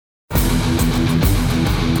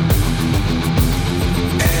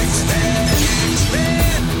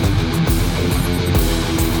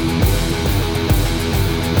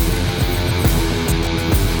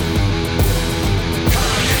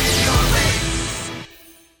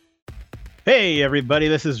Hey everybody,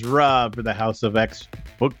 this is Rob for the House of X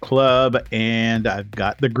Book Club, and I've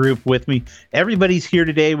got the group with me. Everybody's here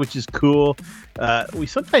today, which is cool. We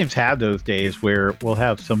sometimes have those days where we'll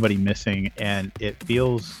have somebody missing, and it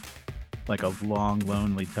feels like a long,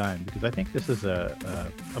 lonely time, because I think this is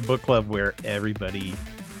a book club where everybody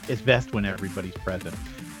is best when everybody's present.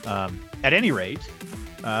 At any rate,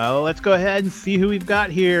 let's go ahead and see who we've got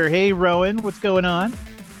here. Hey Rowan, what's going on?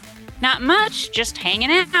 Not much, just hanging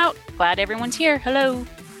out. Glad everyone's here. Hello.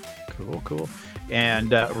 Cool.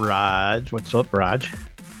 And Raj, what's up, Raj?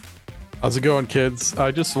 How's it going, kids? I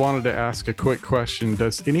just wanted to ask a quick question.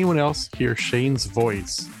 Does anyone else hear Shane's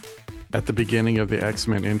voice at the beginning of the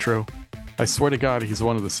X-Men intro? I swear to God, he's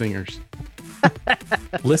one of the singers.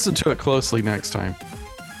 Listen to it closely next time.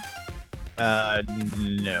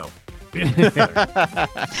 No.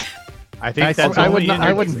 I think that's I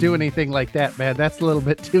wouldn't do anything like that, man. That's a little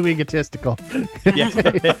bit too egotistical.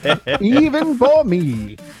 Even for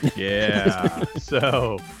me. Yeah.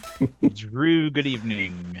 So, Drew, good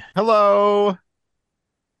evening. Hello.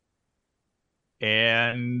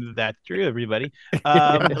 And that's Drew, everybody.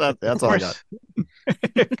 That's all I got.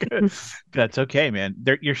 That's okay, man.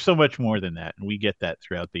 You're so much more than that, and we get that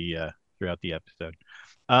throughout the episode.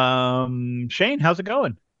 Shane, how's it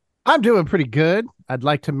going? I'm doing pretty good. I'd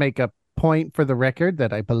like to make a point for the record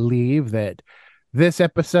that I believe that this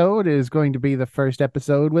episode is going to be the first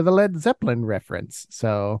episode with a Led Zeppelin reference.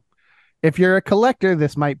 So if you're a collector,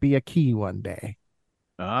 this might be a key one day.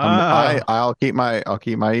 I'll keep my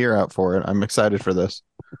ear out for it. I'm excited for this.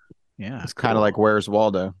 Yeah. It's kind of like Where's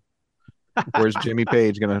Waldo? Where's Jimmy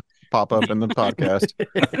Page gonna pop up in the podcast?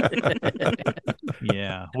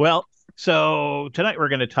 Yeah. Well, so tonight we're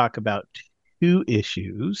going to talk about two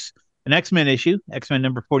issues. An X-Men issue, X-Men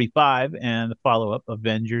number 45, and the follow-up,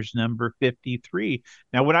 Avengers number 53.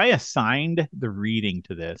 Now, when I assigned the reading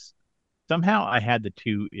to this, somehow I had the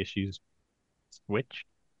two issues switched.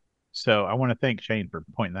 So I want to thank Shane for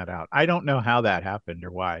pointing that out. I don't know how that happened or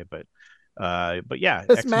why, but yeah.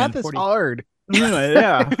 This math is hard.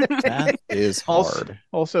 Yeah. That is hard.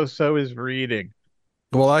 Also, so is reading.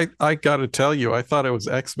 Well, I got to tell you, I thought it was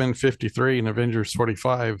X-Men 53 and Avengers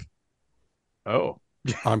 45. Oh.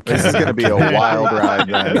 This is going to be a wild ride,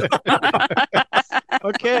 man.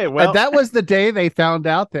 Okay, well, And that was the day they found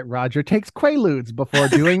out that Roger takes Quaaludes before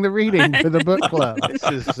doing the reading for the book club.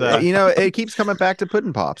 this is It keeps coming back to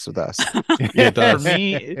Puddin' Pops with us. It for does.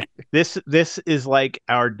 me. This is like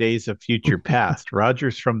our Days of Future Past.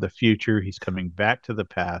 Roger's from the future. He's coming back to the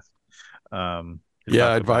past. Yeah,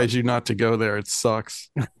 I advise you not to go there. It sucks.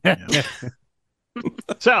 Yeah.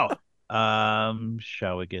 So,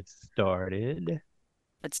 shall we get started?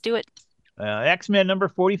 Let's do it. X-Men number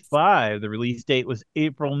 45. The release date was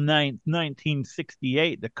April 9th,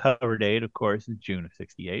 1968. The cover date, of course, is June of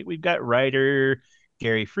 68. We've got writer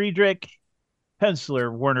Gary Friedrich,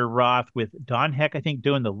 penciler Werner Roth, with Don Heck, I think,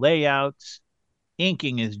 doing the layouts.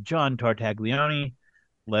 Inking is John Tartaglione.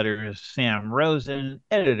 Letter is Sam Rosen.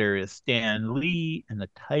 Editor is Stan Lee. And the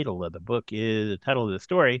title of the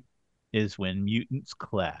story is When Mutants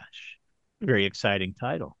Clash. Very exciting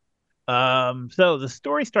title. So the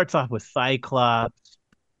story starts off with Cyclops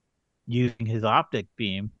using his optic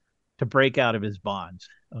beam to break out of his bonds.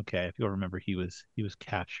 Okay, if you'll remember, he was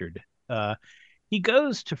captured. He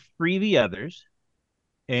goes to free the others,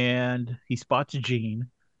 and he spots Jean,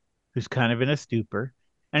 who's kind of in a stupor.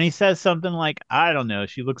 And he says something like, I don't know,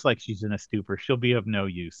 she looks like she's in a stupor. She'll be of no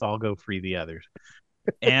use. I'll go free the others.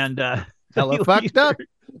 And Hella fucked up.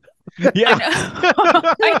 Yeah.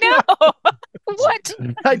 I know. What?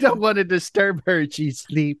 I don't want to disturb her. She's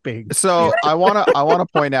sleeping. So I wanna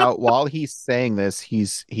point out, while he's saying this,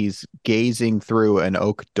 he's gazing through an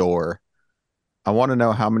oak door. I want to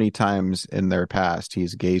know how many times in their past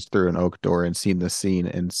he's gazed through an oak door and seen this scene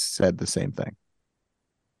and said the same thing.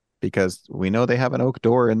 Because we know they have an oak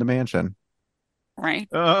door in the mansion. Right.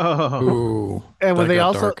 Oh. Ooh, And when that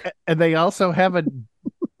got they dark. also have an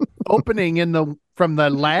opening from the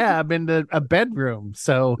lab into a bedroom.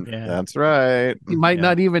 So Yeah. That's right. he might Yeah.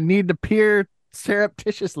 not even need to peer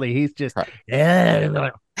surreptitiously. He's just Right.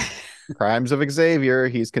 Crimes of Xavier.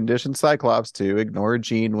 He's conditioned Cyclops to ignore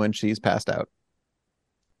Jean when she's passed out.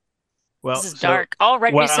 Well, This is dark.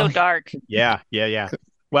 Already so dark. Yeah.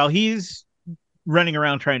 While he's running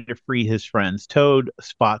around trying to free his friends, Toad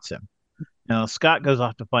spots him. Now Scott goes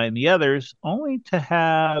off to find the others, only to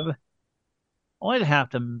have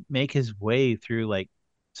to make his way through like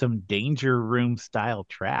some danger room style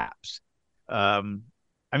traps. I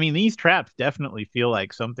mean, these traps definitely feel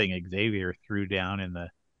like something Xavier threw down in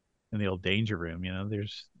the old danger room. You know,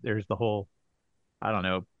 there's the whole, I don't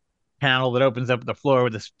know, panel that opens up the floor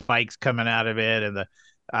with the spikes coming out of it, and the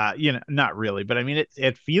not really, but I mean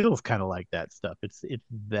it feels kind of like that stuff. It's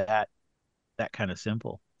that kind of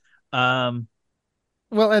simple. Um,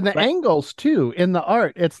 Well, and the but angles too in the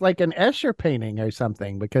art, it's like an Escher painting or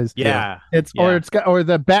something because Yeah. it's got or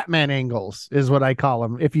the Batman angles is what I call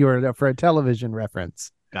them if you were for a television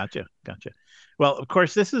reference. Gotcha. Well, of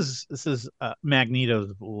course, this is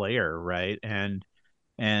Magneto's lair, right? And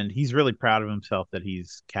he's really proud of himself that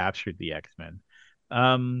he's captured the X-Men.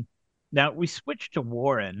 Um, Now we switch to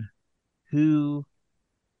Warren, who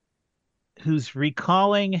who's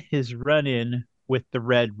recalling his run-in with the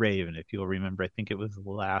Red Raven. If you'll remember, I think it was the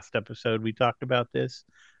last episode we talked about this,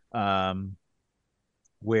 um,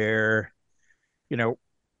 where you know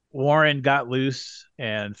Warren got loose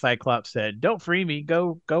and Cyclops said, "Don't free me.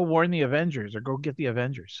 Go warn the Avengers or go get the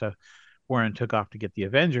Avengers." So Warren took off to get the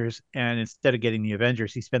Avengers, and instead of getting the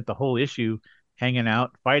Avengers, he spent the whole issue hanging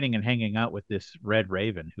out, fighting and hanging out with this Red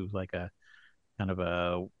Raven, who's like a kind of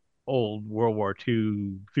a old World War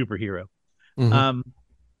II superhero. Mhm. Um,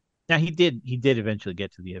 Now he did eventually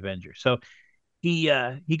get to the Avengers. So he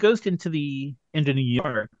goes into New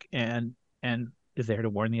York and is there to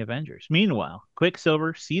warn the Avengers. Meanwhile,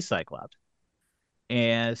 Quicksilver sees Cyclops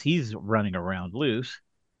as he's running around loose,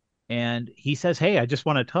 and he says, "Hey, I just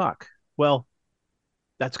want to talk." Well,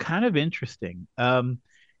 that's kind of interesting.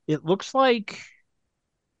 It looks like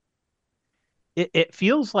it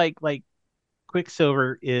feels like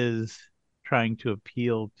Quicksilver is trying to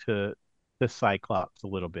appeal to Cyclops a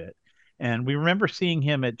little bit. And we remember seeing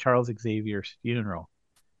him at Charles Xavier's funeral.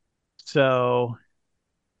 So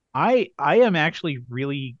I am actually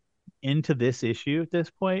really into this issue at this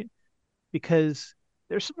point because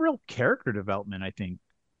there's some real character development, I think.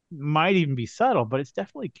 Might even be subtle, but it's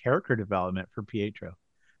definitely character development for Pietro.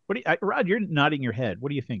 Rod, you're nodding your head. What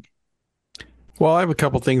do you think? Well, I have a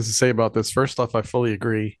couple things to say about this. First off, I fully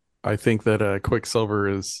agree. I think that Quicksilver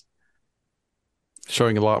is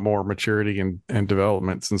showing a lot more maturity and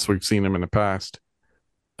development since we've seen him in the past.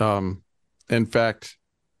 In fact,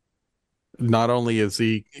 not only is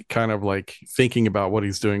he kind of like thinking about what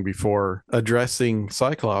he's doing before addressing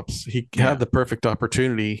Cyclops, he had the perfect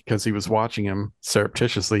opportunity because he was watching him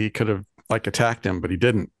surreptitiously. He could have like attacked him, but he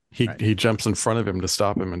didn't. He jumps in front of him to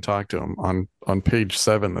stop him and talk to him on page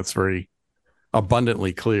 7. That's very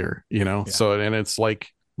abundantly clear, Yeah. So, and it's like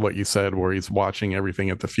what you said, where he's watching everything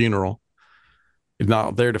at the funeral. He's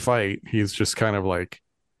not there to fight. He's just kind of like,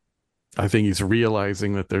 I think he's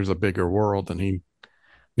realizing that there's a bigger world and he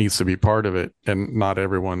needs to be part of it, and not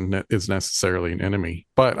everyone is necessarily an enemy.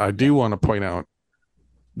 But I do want to point out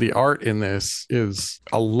the art in this is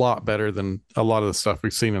a lot better than a lot of the stuff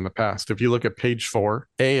we've seen in the past. If you look at page 4,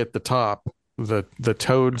 at the top, the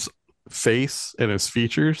Toad's face and his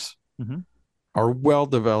features are well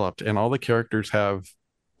developed, and all the characters have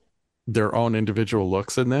their own individual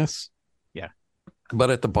looks in this. Yeah. But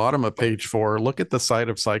at the bottom of page 4, look at the side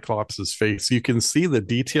of Cyclops's face. You can see the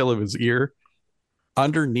detail of his ear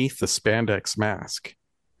underneath the spandex mask.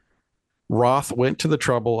 Roth went to the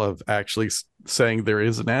trouble of actually saying there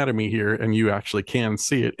is anatomy here, and you actually can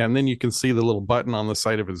see it. And then you can see the little button on the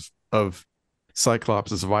side of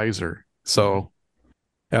Cyclops's visor. So,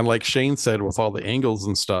 and like Shane said, with all the angles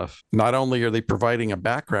and stuff, not only are they providing a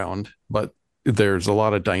background, but there's a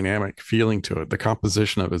lot of dynamic feeling to it. The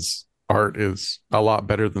composition of his art is a lot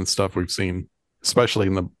better than stuff we've seen, especially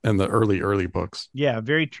in the early books. Yeah,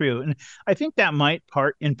 very true. And I think that might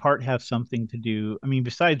in part have something to do. I mean,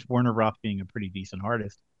 besides Werner Roth being a pretty decent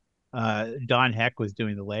artist, Don Heck was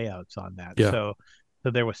doing the layouts on that. Yeah. So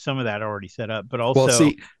there was some of that already set up. But also, well,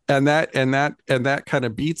 see, and that kind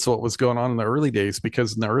of beats what was going on in the early days,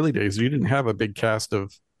 because in the early days you didn't have a big cast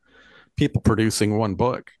of people producing one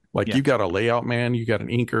book. Like you got a layout man, you got an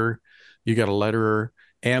inker, you got a letterer,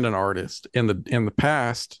 and an artist. In the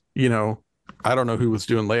past, I don't know who was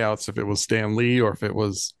doing layouts, if it was Stan Lee or if it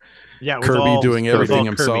was Kirby doing everything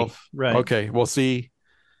himself. Right. Okay. Well, see,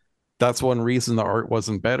 that's one reason the art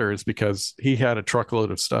wasn't better, is because he had a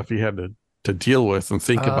truckload of stuff he had to deal with and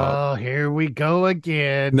think about. Oh, here we go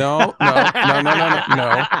again. No.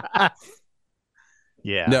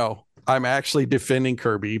 Yeah. No, I'm actually defending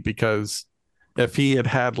Kirby, because if he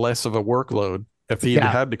had less of a workload, if he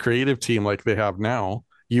had the creative team like they have now,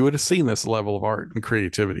 you would have seen this level of art and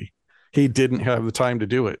creativity. He didn't have the time to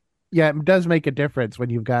do it. Yeah, it does make a difference when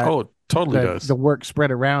you've got does the work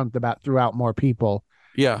spread around throughout more people.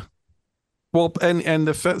 Yeah. Well, and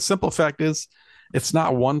the simple fact is, it's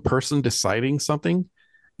not one person deciding something.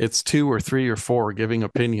 It's 2 or 3 or 4 giving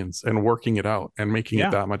opinions and working it out and making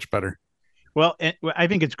it that much better. Well, I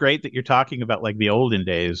think it's great that you're talking about like the olden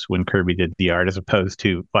days when Kirby did the art, as opposed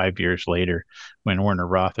to 5 years later when Werner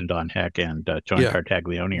Roth and Don Heck and John Yeah.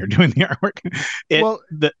 Tartaglione are doing the artwork. Well,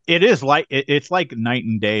 It is like it's like night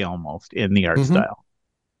and day almost in the art Mhm. style.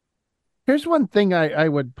 here's one thing I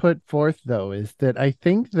would put forth though is that I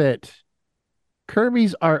think that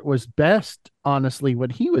Kirby's art was best, honestly, when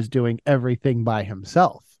he was doing everything by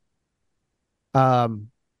himself.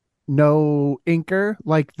 Um, no inker.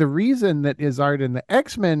 Like the reason that his art in the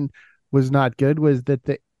X-Men was not good was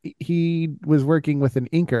that he was working with an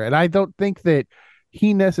inker, and I don't think that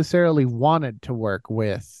he necessarily wanted to work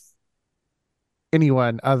with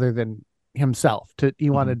anyone other than himself. He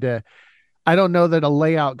Mhm. wanted to. I don't know that a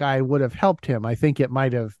layout guy would have helped him. I think it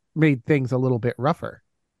might have made things a little bit rougher.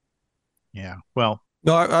 Yeah. Well,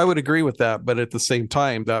 No, I would agree with that, but at the same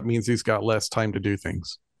time, that means he's got less time to do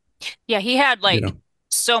things. Yeah, he had You like know?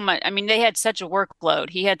 so much. I mean, they had such a workload.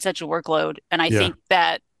 He had such a workload. And I Yeah. think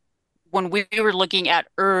that when we were looking at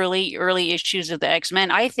early issues of the X-Men,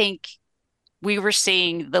 I think we were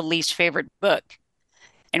seeing the least favorite book.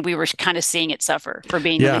 And we were kind of seeing it suffer for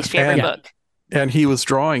being the Yeah, least favorite yeah. book. and he was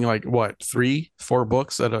drawing like what, 3, 4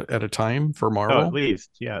 books at a time for Oh, at Marvel. least.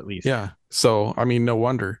 Yeah, at least. Yeah. So I mean, no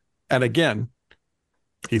wonder. And again,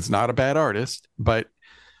 he's not a bad artist, but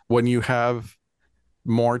when you have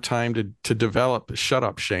more time to develop, shut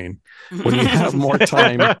up, Shane. When you have more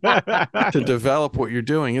time to develop what you're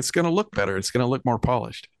doing, it's going to look better. It's going to look more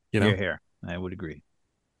polished, you know? Here. I would agree.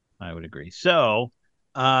 I would agree. So,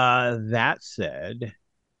 that said,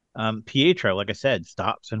 Pietro, like I said,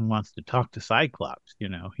 stops and wants to talk to Cyclops. You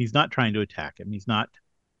know, he's not trying to attack him. He's not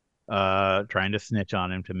trying to snitch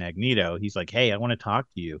on him to Magneto. He's like, "Hey, I want to talk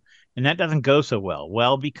to you," and that doesn't go so well.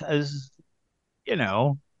 Well, because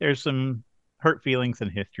there's some hurt feelings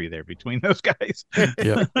and history there between those guys.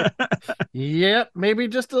 Yeah. Yep, maybe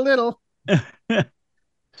just a little.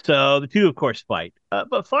 So the two, of course, fight.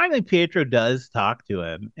 But finally, Pietro does talk to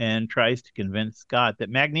him and tries to convince Scott that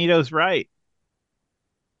Magneto's right.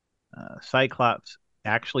 Cyclops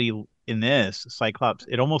actually, in this, Cyclops,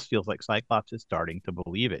 it almost feels like Cyclops is starting to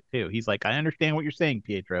believe it too. He's like, I understand what you're saying,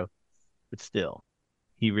 Pietro, but still.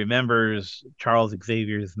 He remembers Charles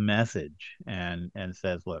Xavier's message and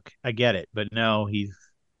says, "Look, I get it, but no, he's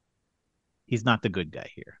not the good guy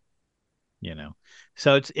here." You know,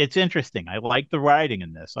 so it's interesting. I like the writing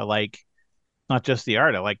in this. I like not just the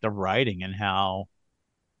art. I like the writing and how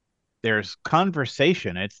there's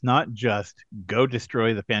conversation. It's not just go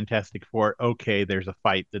destroy the Fantastic Four. Okay, there's a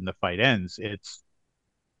fight, then the fight ends.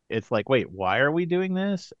 It's like, wait, why are we doing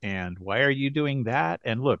this? And why are you doing that?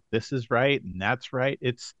 And look, this is right and that's right.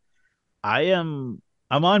 I am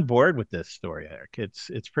I'm on board with this story, Eric.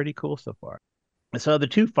 It's pretty cool so far. So the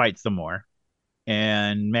two fight some more,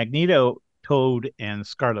 and Magneto, Toad, and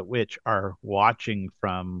Scarlet Witch are watching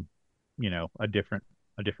from, a different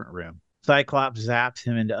room. Cyclops zaps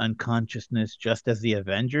him into unconsciousness just as the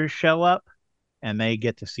Avengers show up, and they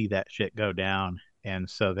get to see that shit go down. And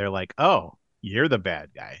so they're like, "Oh, you're the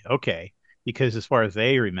bad guy, okay?" Because as far as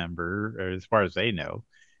they remember, or as far as they know,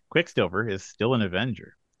 Quicksilver is still an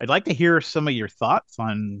Avenger. I'd like to hear some of your thoughts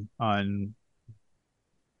on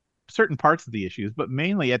certain parts of the issues, but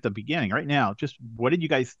mainly at the beginning. Right now, just what did you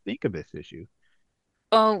guys think of this issue?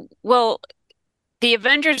 Oh, well, the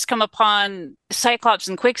Avengers come upon Cyclops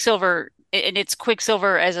and Quicksilver, and it's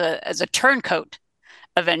Quicksilver as a turncoat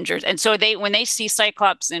Avengers. And so when they see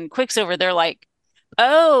Cyclops and Quicksilver, they're like,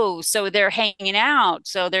 "Oh, so they're hanging out.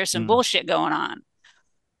 So there's some Mm, bullshit going on."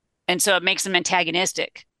 And so it makes them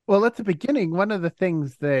antagonistic. Well, at the beginning, one of the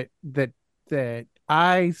things that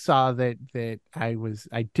I saw that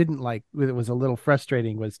I didn't like, it was a little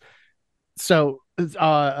frustrating, was so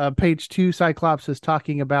page 2, Cyclops is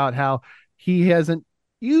talking about how he hasn't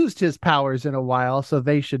used his powers in a while, so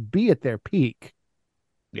they should be at their peak.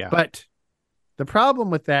 yeah. But the problem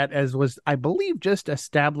with that, as was, I believe, just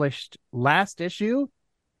established last issue,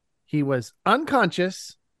 he was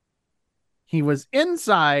unconscious, he was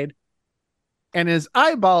inside, and his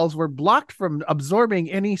eyeballs were blocked from absorbing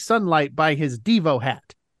any sunlight by his Devo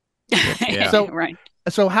hat. Yeah. So, Right.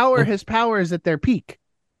 so how are his powers at their peak?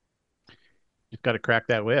 Just got to crack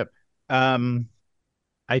that whip. Um,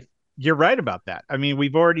 I You're right about that. I mean,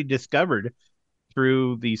 we've already discovered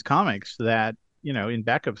through these comics that in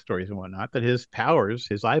backup stories and whatnot that his powers,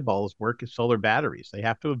 his eyeballs work as solar batteries. They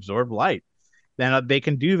have to absorb light. Then they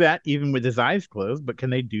can do that even with his eyes closed, but can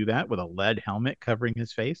they do that with a lead helmet covering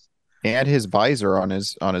his face? And his visor on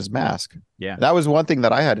his mask. Yeah. That was one thing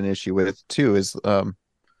that I had an issue with too. Is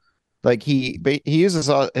like he uses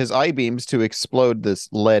his eye beams to explode this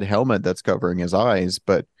lead helmet that's covering his eyes,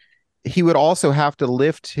 but he would also have to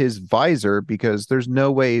lift his visor because there's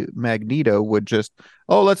no way Magneto would just,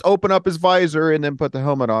 oh, let's open up his visor and then put the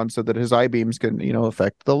helmet on so that his eye beams can,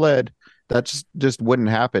 affect the lead. That just wouldn't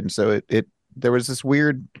happen. So it there was this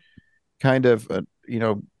weird kind of, I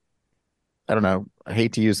don't know. I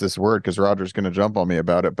hate to use this word because Roger's going to jump on me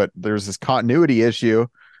about it, but there's this continuity issue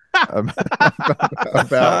um,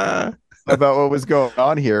 about about what was going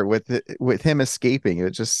on here with him escaping.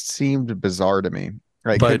 It just seemed bizarre to me.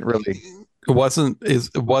 I couldn't really. Wasn't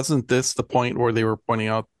this the point where they were pointing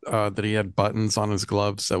out that he had buttons on his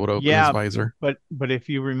gloves that would open his visor? But if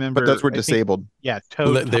you remember, but those were disabled.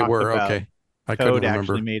 Toad. They were okay. I couldn't Toad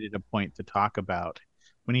remember. Actually made it a point to talk about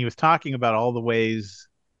when he was talking about all the ways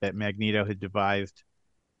that Magneto had devised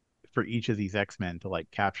for each of these X-Men to like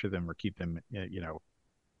capture them or keep them,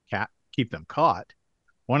 keep them caught.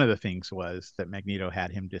 One of the things was that Magneto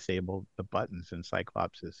had him disable the buttons in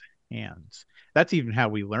Cyclops' hands. That's even how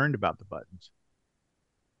we learned about the buttons.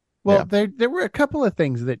 Well, there were a couple of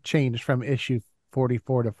things that changed from issue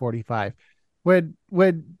 44 to 45. When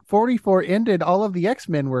 44 ended, all of the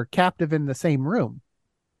X-Men were captive in the same room.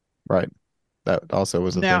 Right. That also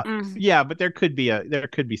was a thing. Yeah, but there could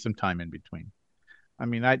be some time in between. I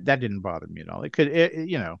mean, that didn't bother me at all.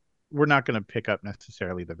 We're not going to pick up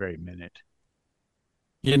necessarily the very minute.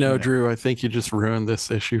 Drew, I think you just ruined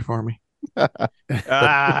this issue for me.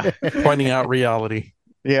 Pointing out reality.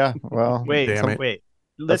 Yeah, well, wait.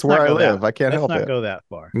 That's where I live. I can't help it. Let's not go that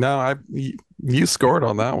far. No, you scored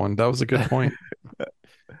on that one. That was a good point.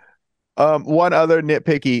 One other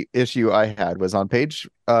nitpicky issue I had was on page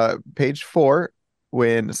 4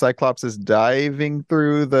 when Cyclops is diving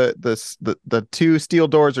through the two steel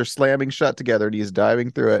doors are slamming shut together and he's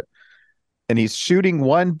diving through it and he's shooting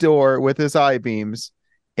one door with his eye beams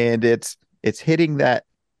and it's hitting that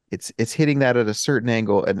at a certain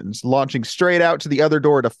angle and it's launching straight out to the other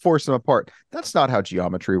door to force them apart. That's not how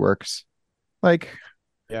geometry works.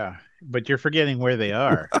 Yeah, but you're forgetting where they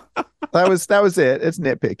are. that was it. It's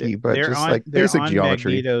nitpicky, but just basic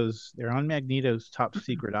geometry. They're on Magneto's top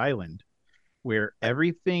secret island, where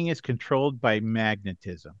everything is controlled by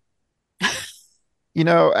magnetism. As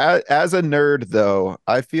a nerd, though,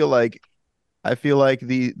 I feel like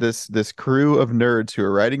this crew of nerds who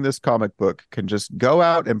are writing this comic book can just go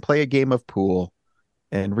out and play a game of pool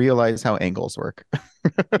and realize how angles work.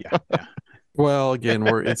 Yeah. Well, again,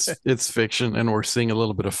 it's fiction and we're seeing a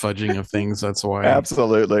little bit of fudging of things. That's why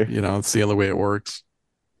absolutely. It's the only way it works.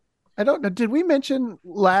 I don't know. Did we mention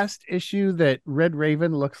last issue that Red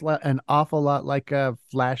Raven looks an awful lot like a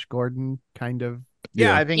Flash Gordon kind of?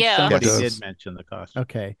 Yeah, I think somebody did mention the costume.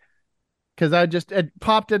 Okay. Because it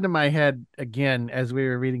popped into my head again as we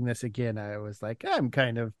were reading this again. I was like, I'm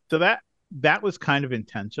kind of. So that was kind of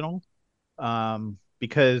intentional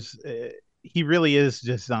because he really is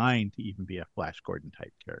designed to even be a Flash Gordon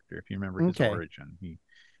type character. If you remember his origin, he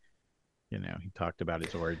talked about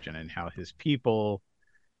his origin and how his people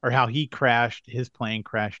or how his plane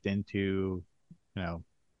crashed into,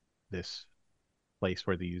 this place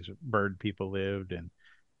where these bird people lived and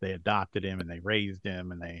they adopted him and they raised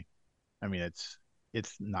him and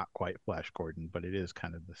it's not quite Flash Gordon, but it is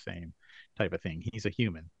kind of the same type of thing. He's a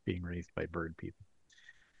human being raised by bird people.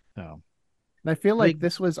 So, and I feel like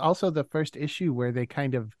this was also the first issue where they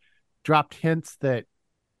kind of dropped hints that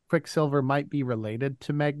Quicksilver might be related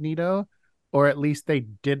to Magneto, or at least they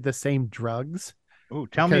did the same drugs. Oh,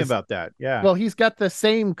 tell me about that. Yeah. Well, he's got the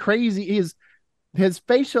same crazy. His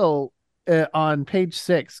facial on page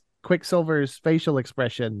 6, Quicksilver's facial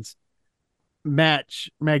expressions match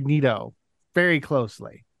Magneto very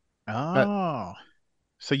closely. Oh,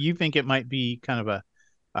 so you think it might be kind of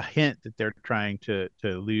a hint that they're trying to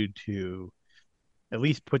allude to, at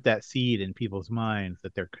least put that seed in people's minds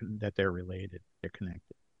that they're related, they're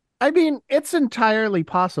connected. I mean, it's entirely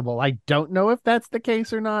possible. I don't know if that's the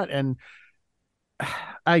case or not, and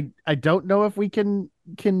I don't know if we can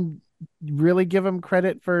really give them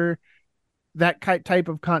credit for that type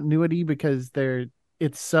of continuity because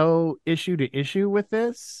it's so issue to issue with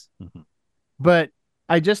this. Mm-hmm. But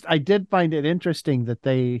I did find it interesting that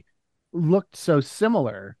they looked so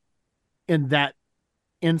similar in that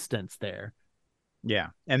instance there. Yeah.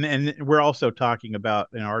 And we're also talking about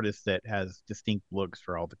an artist that has distinct looks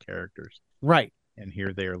for all the characters. Right. And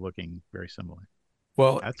here they are looking very similar.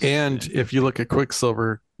 Well, and if you look at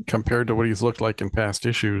Quicksilver compared to what he's looked like in past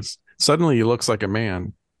issues, suddenly he looks like a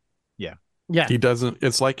man. Yeah. Yeah. He doesn't,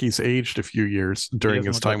 it's like he's aged a few years during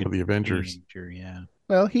his time with the Avengers. Teenager, yeah.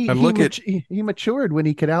 Well, he matured when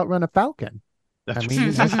he could outrun a falcon. That's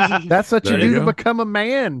that's what you do to become a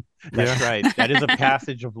man. That's right. That is a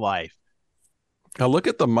passage of life. Now look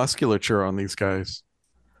at the musculature on these guys.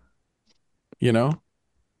 You know,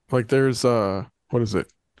 like there's what is it?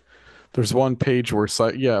 There's one page where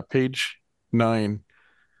page 9,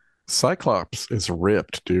 Cyclops is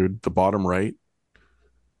ripped, dude. The bottom right.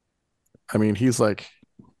 I mean, he's like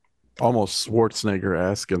almost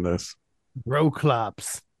Schwarzenegger-esque in this.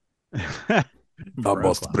 Broclops. I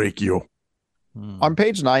must break you. On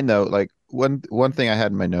page 9, though, like one thing I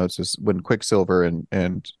had in my notes is when Quicksilver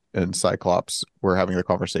and Cyclops were having the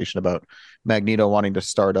conversation about Magneto wanting to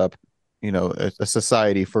start up, a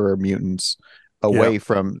society for mutants away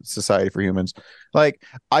from society for humans. Like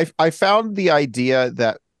I found the idea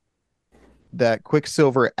that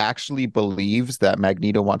Quicksilver actually believes that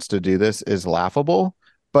Magneto wants to do this is laughable,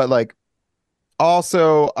 but like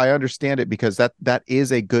also I understand it because that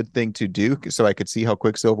is a good thing to do. So I could see how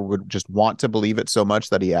Quicksilver would just want to believe it so much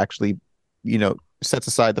that he actually, sets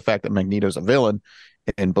aside the fact that Magneto's a villain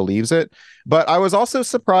and believes it. But I was also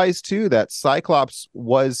surprised too that Cyclops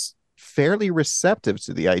was fairly receptive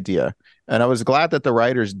to the idea. And I was glad that the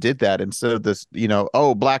writers did that instead of this,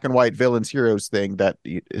 black and white villains heroes thing that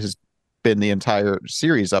has been the entire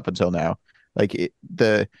series up until now. Like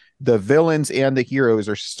the villains and the heroes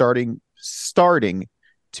are starting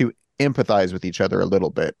to empathize with each other a little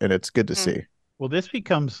bit, and it's good to see. Well, this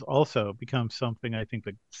becomes something I think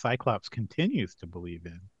that Cyclops continues to believe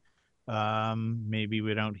in. Maybe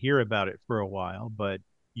we don't hear about it for a while, but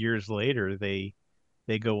years later they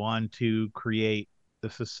go on to create the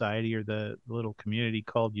society or the little community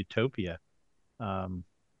called Utopia,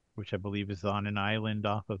 which I believe is on an island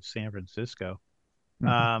off of San Francisco.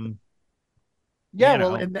 And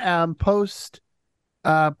post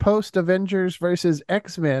Avengers versus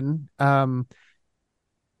X-Men,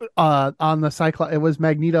 on the Cyclops, it was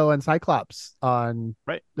Magneto and Cyclops on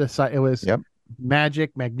the site. It was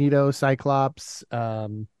Magic, Magneto, Cyclops.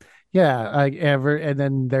 And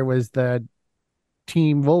then there was the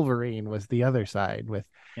Team Wolverine was the other side with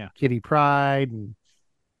Kitty Pryde and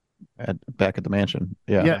back at the mansion.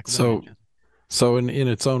 So in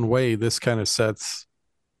its own way, this kind of sets,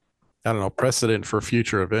 I don't know, precedent for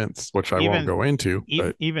future events, which I won't go into.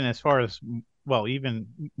 But even as far as, even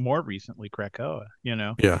more recently, Krakoa,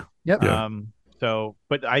 Yeah. Yep.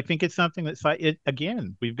 But I think it's something that's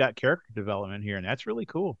again, we've got character development here, and that's really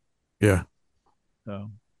cool. Yeah.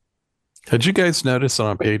 So, had you guys noticed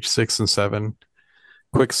on page 6 and 7,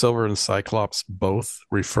 Quicksilver and Cyclops both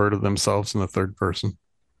refer to themselves in the third person?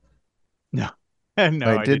 No.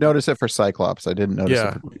 I did notice it for Cyclops. I didn't notice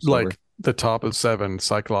it for Quicksilver. Like the top of 7,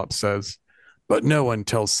 Cyclops says, "But no one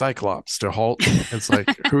tells Cyclops to halt." It's like,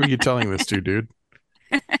 who are you telling this to, dude?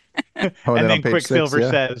 And then Quicksilver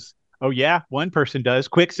says, "Oh yeah, one person does,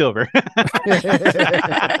 Quicksilver."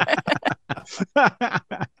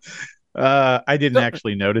 I didn't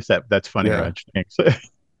actually notice that. That's funny, Raj. Thanks.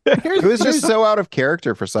 It was just so out of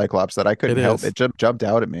character for Cyclops that I couldn't help it. Jumped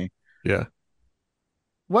out at me. Yeah.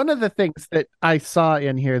 One of the things that I saw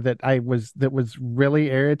in here that was really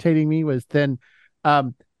irritating me was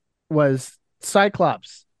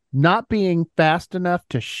Cyclops not being fast enough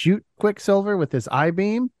to shoot Quicksilver with his eye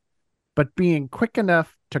beam, but being quick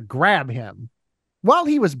enough to grab him while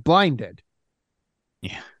he was blinded.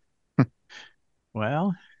 Yeah.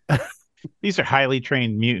 Well, these are highly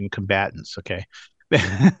trained mutant combatants, okay?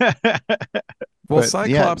 Well,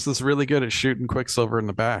 Cyclops is really good at shooting Quicksilver in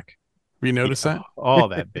the back. Have you noticed that? Oh,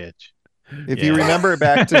 that bitch. If you remember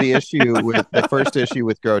back to the first issue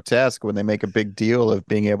with Grotesque, when they make a big deal of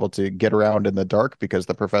being able to get around in the dark because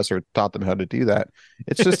the professor taught them how to do that,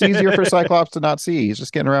 it's just easier for Cyclops to not see. He's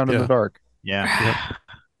just getting around in the dark. Yeah.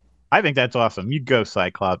 I think that's awesome. You go,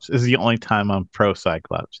 Cyclops. This is the only time I'm pro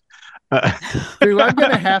Cyclops. Drew, I'm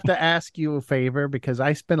going to have to ask you a favor because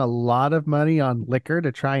I spent a lot of money on liquor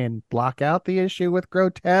to try and block out the issue with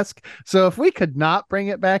Grotesque. So if we could not bring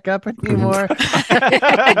it back up anymore.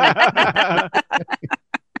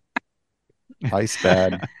 Ice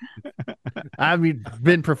bad. I've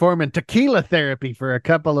been performing tequila therapy for a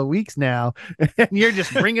couple of weeks now, and you're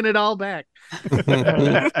just bringing it all back.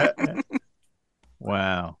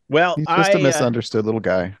 Wow. Well, he's just a misunderstood little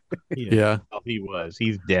guy. Yeah. He was.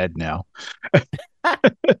 He's dead now.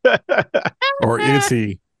 Or is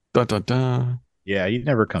he? Dun, dun, dun. Yeah, he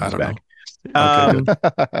never comes back.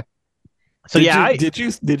 Okay, so did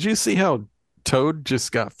you see how Toad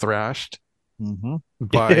just got thrashed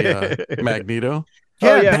by Magneto?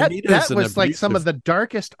 Yeah, that was like some of the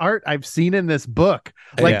darkest art I've seen in this book.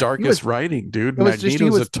 Like darkest writing, dude.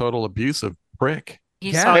 Magneto's a total abusive prick.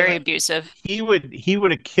 He's very abusive. He would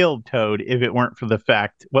have killed Toad if it weren't for the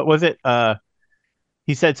fact. What was it?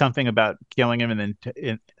 He said something about killing him, and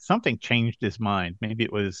then something changed his mind. Maybe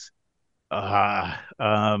it was,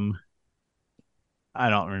 I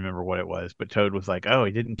don't remember what it was, but Toad was like, "Oh,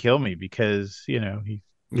 he didn't kill me because he."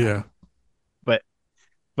 Yeah.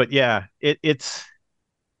 But yeah, it's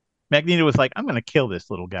Magneto was like, "I'm going to kill this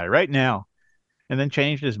little guy right now," and then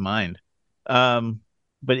changed his mind. Um,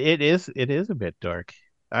 but it is a bit dark.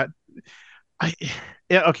 I, I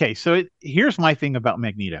yeah, okay. So here's my thing about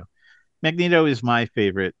Magneto. Magneto is my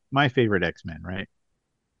favorite X-Men, right?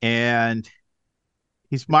 And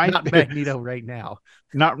he's my Not Magneto right now.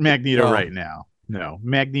 not Magneto No. right now. No,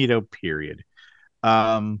 Magneto, period.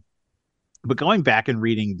 Um, but going back and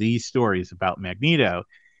reading these stories about Magneto,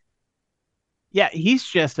 yeah, he's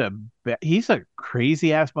a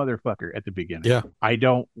crazy ass motherfucker at the beginning. Yeah. I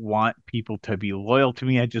don't want people to be loyal to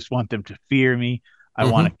me. I just want them to fear me. I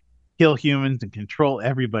want Mhm. to kill humans and control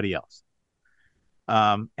everybody else.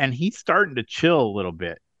 And he's starting to chill a little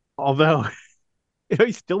bit, although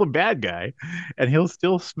he's still a bad guy, and he'll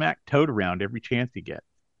still smack Toad around every chance he gets.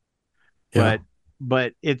 Yeah.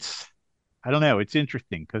 But it's I don't know. It's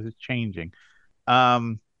interesting because it's changing.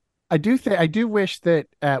 Um, I do wish that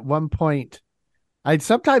at one point I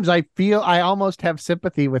feel I almost have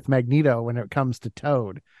sympathy with Magneto when it comes to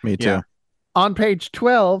Toad. Me yeah, too. On page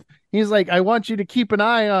 12, he's like, I want you to keep an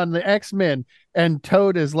eye on the X-Men. And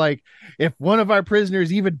Toad is like, if one of our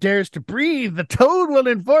prisoners even dares to breathe, the Toad will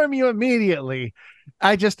inform you immediately.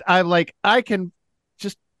 I can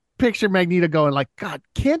just picture Magneto going like, God,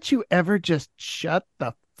 can't you ever just shut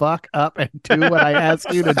the fuck up and do what I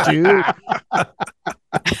ask you to do?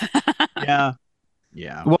 yeah,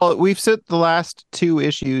 yeah. Well, we've said the last 2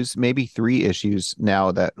 issues, maybe 3 issues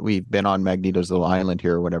now that we've been on Magneto's little island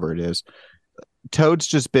here or whatever it is. Toad's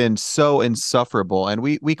just been so insufferable, and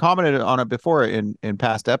we commented on it before in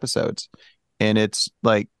past episodes, and it's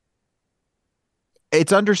like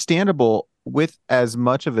it's understandable with as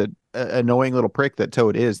much of a annoying little prick that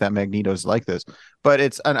Toad is that Magneto's like this,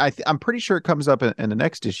 but I'm pretty sure it comes up in the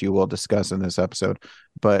next issue we'll discuss in this episode,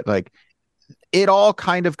 but like it all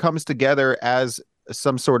kind of comes together as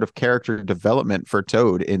some sort of character development for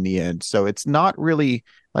Toad in the end. So it's not really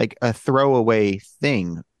like a throwaway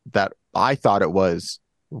thing that I thought it was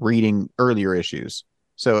reading earlier issues.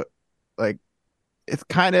 So like it's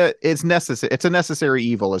necessary. It's a necessary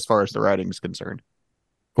evil as far as the writing is concerned.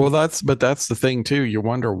 Well, that's the thing too. You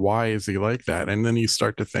wonder why is he like that, and then you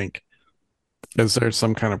start to think, is there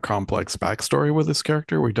some kind of complex backstory with this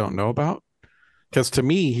character we don't know about? Because to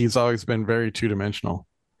me, he's always been very two-dimensional.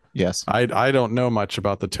 Yes, I don't know much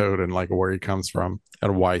about the Toad and like where he comes from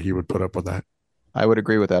and why he would put up with that. I would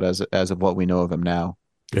agree with that as of what we know of him now.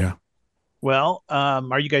 Yeah. Well,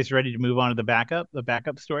 are you guys ready to move on to the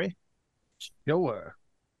backup story? Sure.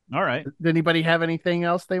 All right. Did anybody have anything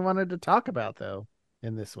else they wanted to talk about though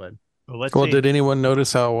in this one? Well, let's Well, see. did anyone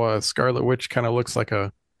notice how Scarlet Witch kind of looks like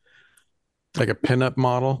a pinup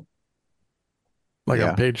model, like Yeah.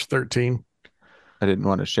 on page 13? I didn't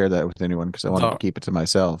want to share that with anyone because I wanted Oh. to keep it to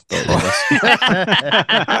myself. But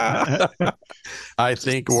I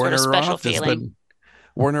think Sort of special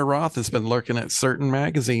Werner Roth has been looking at certain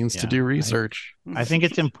magazines to Yeah, do research. I think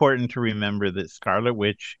it's important to remember that Scarlet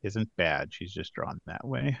Witch isn't bad. She's just drawn that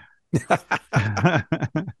way.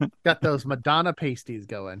 Got those Madonna pasties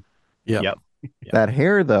going. Yep. Yep. that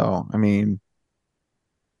hair, though, I mean,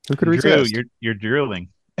 who could Drew, resist? you're drooling.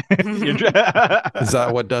 Is that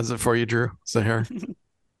what does it for you, Drew? Is the hair?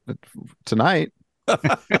 Tonight,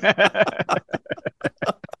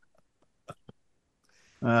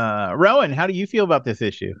 Rowan, how do you feel about this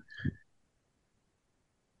issue?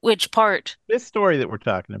 Which part? This story that we're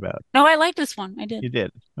talking about. No, I like this one. I You did.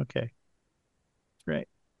 did. Okay. Great.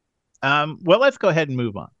 Well, let's go ahead and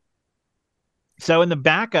move on. So in the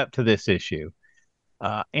backup to this issue,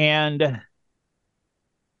 and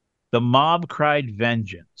the mob cried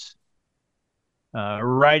vengeance.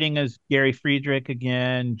 Writing as Gary Friedrich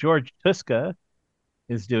again. George Tuska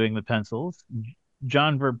is doing the pencils.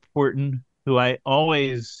 John Verpoorten, who I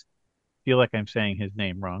always feel like I'm saying his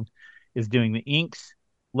name wrong, is doing the inks.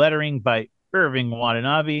 Lettering by Irving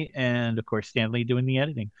Watanabe, and of course Stan Lee doing the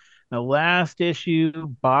editing. The last issue,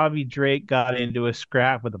 Bobby Drake got into a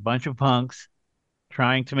scrap with a bunch of punks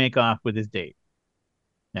trying to make off with his date.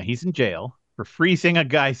 Now he's in jail for freezing a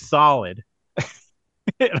guy solid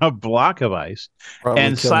in a block of ice. Probably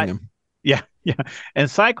And killing him. Yeah. And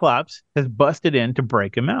Cyclops has busted in to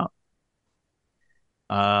break him out.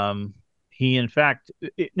 He, in fact,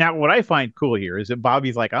 now what I find cool here is that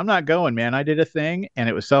Bobby's like, I'm not going, man. I did a thing and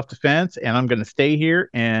it was self-defense and I'm going to stay here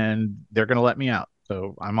and they're going to let me out.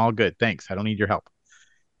 So I'm all good. Thanks. I don't need your help.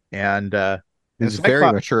 And he's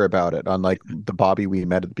very mature about it, unlike the Bobby we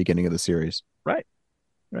met at the beginning of the series.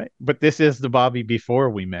 Right. But this is the Bobby before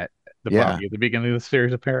we met the Yeah. Bobby at the beginning of the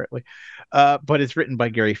series, apparently. But it's written by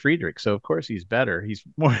Gary Friedrich, so of course he's better. He's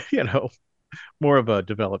more, more of a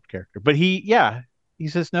developed character. But he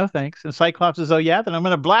says no thanks. And Cyclops says, "Oh yeah, then I'm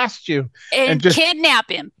going to blast you and And just kidnap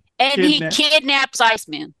him. And he kidnaps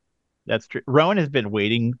Iceman. That's true. Rowan has been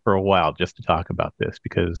waiting for a while just to talk about this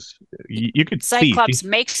because you could see Cyclops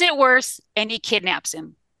makes it worse, and he kidnaps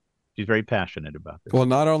him. she's very passionate about this. Well,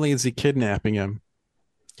 not only is he kidnapping him,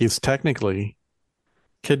 he's technically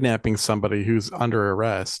kidnapping somebody who's under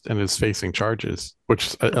arrest and is facing charges,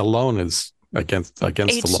 which alone is against the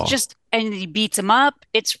law. And he beats him up.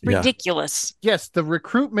 It's ridiculous. Yes, the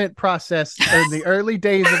recruitment process in the early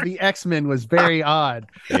days of the X-Men was very odd.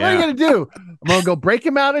 What are you going to do? I'm going to go break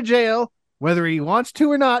him out of jail, whether he wants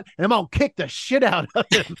to or not, and I'm going to kick the shit out of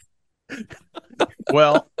him.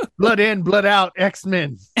 Well, blood in, blood out,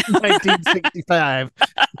 X-Men, 1965.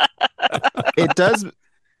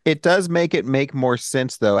 It does make more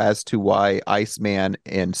sense, though, as to why Iceman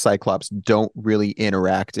and Cyclops don't really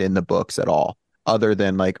interact in the books at all, other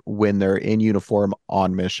than like when they're in uniform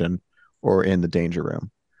on mission or in the danger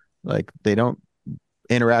room. Like they don't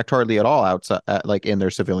interact hardly at all outside, like in their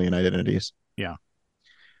civilian identities. Yeah.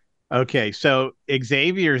 Okay, so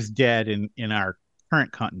Xavier's dead in our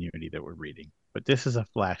current continuity that we're reading, but this is a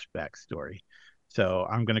flashback story. So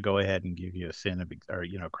I'm going to go ahead and give you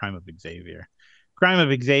a crime of Xavier. Crime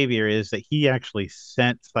of Xavier is that he actually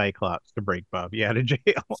sent Cyclops to break Bobby out of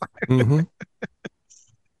jail. Mm-hmm.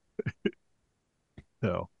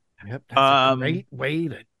 So, yep, that's a great way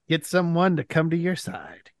to get someone to come to your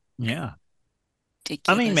side. Yeah.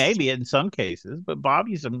 Ridiculous. I mean, maybe in some cases, but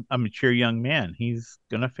Bobby's a mature young man. He's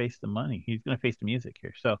going to face the money. He's going to face the music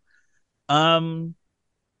here. So,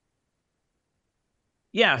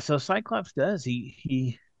 yeah, so Cyclops does.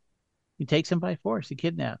 He takes him by force. He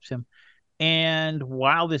kidnaps him. And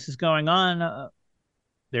while this is going on,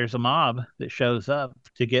 there's a mob that shows up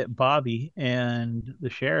to get Bobby, and the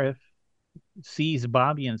sheriff sees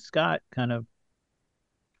Bobby and Scott kind of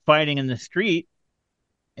fighting in the street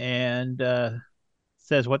and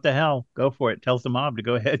says, "What the hell? Go for it." Tells the mob to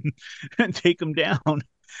go ahead and take them down.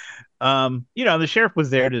 The sheriff was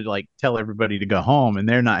there to like tell everybody to go home, and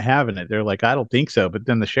they're not having it. They're like, "I don't think so." But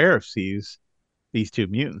then the sheriff sees these two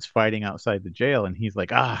mutants fighting outside the jail, and he's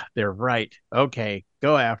like, they're right. Okay,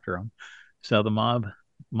 go after them. So the mob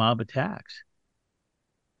attacks.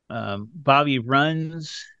 Bobby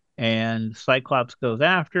runs, and Cyclops goes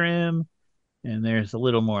after him, and there's a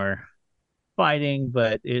little more fighting,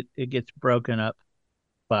 but it gets broken up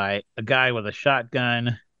by a guy with a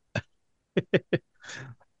shotgun.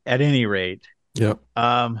 At any rate, yep.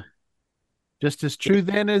 Just as true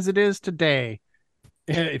then as it is today.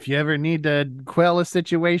 If you ever need to quell a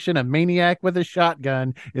situation, a maniac with a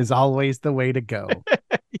shotgun is always the way to go.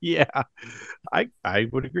 Yeah, I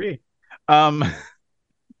would agree. Not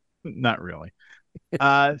really.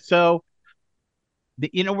 So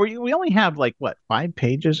we only have like 5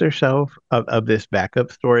 pages or so of this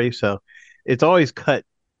backup story, so it's always cut.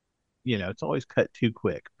 It's always cut too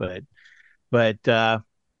quick. But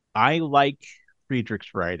I like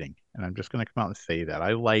Friedrich's writing, and I'm just going to come out and say that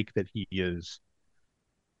I like that he is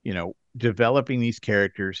developing these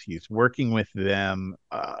characters. He's working with them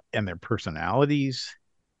and their personalities.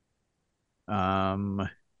 I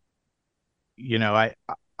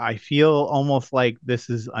feel almost like this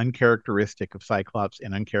is uncharacteristic of Cyclops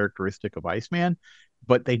and uncharacteristic of Iceman,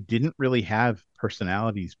 but they didn't really have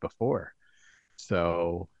personalities before.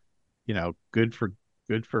 So, good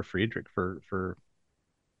for Friedrich for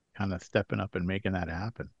kind of stepping up and making that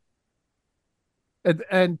happen.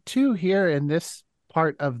 And two, here in this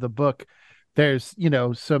part of the book, there's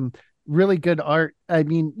some really good art. I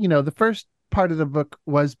mean, the first part of the book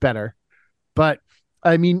was better, but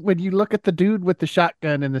I mean, when you look at the dude with the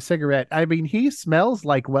shotgun and the cigarette, I mean, he smells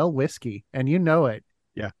like whiskey, and you know it.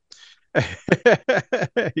 Yeah.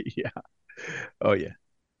 Yeah. Oh yeah.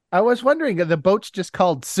 I was wondering, the boat's just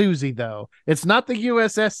called Susie, though. It's not the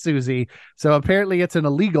USS Susie, so apparently it's an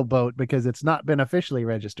illegal boat because it's not been officially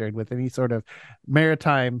registered with any sort of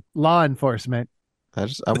maritime law enforcement. I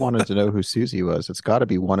wanted to know who Susie was. It's got to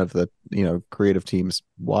be one of the creative team's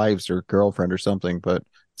wives or girlfriend or something, but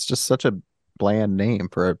it's just such a bland name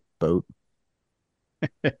for a boat.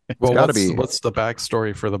 Well, what's the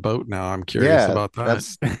backstory for the boat now? I'm curious about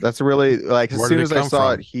that. That's really like as soon as I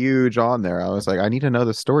saw from? it huge on there, I was like, I need to know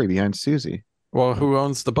the story behind Susie. Well, who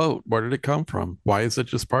owns the boat? Where did it come from? Why is it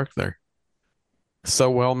just parked there? So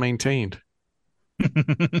well maintained.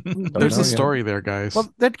 There's a story there, guys.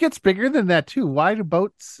 Well, that gets bigger than that too. Why do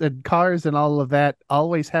boats and cars and all of that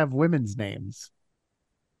always have women's names?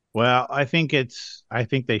 Well, I think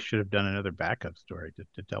they should have done another backup story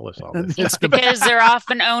to tell us all this It's stuff. because they're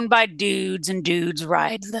often owned by dudes and dudes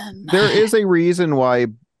ride them. There is a reason why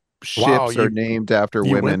Wow, ships are named after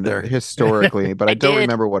you went women there. historically, but I I don't did.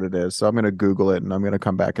 remember what it is. So I'm going to Google it and I'm going to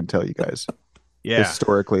come back and tell you guys Yeah.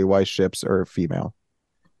 historically why ships are female.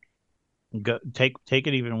 Take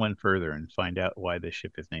it even one further and find out why the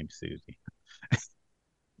ship is named Susie.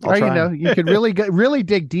 I'll Or try. you could really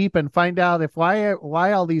dig deep and find out if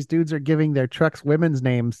why all these dudes are giving their trucks women's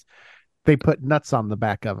names. They put nuts on the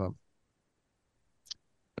back of them.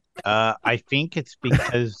 I think it's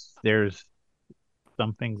because there's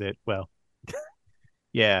something that, well,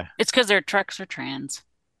 yeah, It's because their trucks are trans.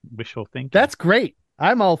 wishful thinking. That's great.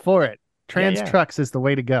 I'm all for it. Trans Yeah. trucks is the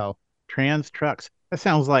way to go. Trans trucks. That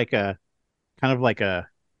sounds like a kind of like a,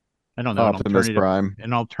 I don't know, Optimus Prime.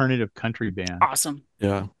 an alternative country band. Awesome.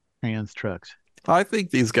 Yeah. Trans trucks. I think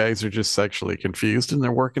these guys are just sexually confused and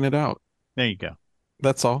they're working it out. There you go.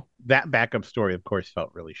 That's all. That backup story, of course,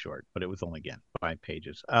 felt really short, but it was only, again, 5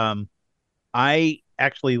 pages. I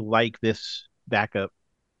actually like this backup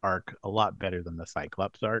arc a lot better than the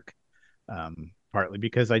Cyclops arc, partly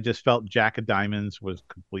because I just felt Jack of Diamonds was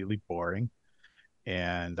completely boring,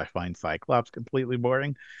 and I find Cyclops completely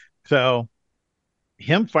boring. So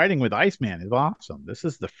him fighting with Iceman is awesome. This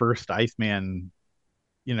is the first Iceman,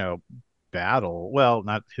 battle. Well,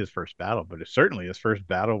 not his first battle, but it's certainly his first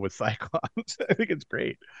battle with Cyclops. I think it's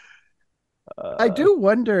great. I do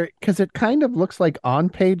wonder because it kind of looks like on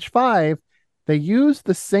page 5, they use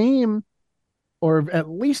the same or at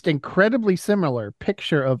least incredibly similar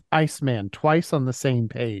picture of Iceman twice on the same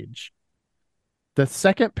page. The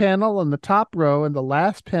second panel on the top row and the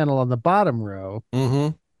last panel on the bottom row.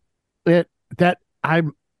 Mm-hmm. That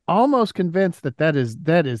I'm almost convinced that is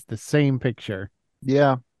the same picture.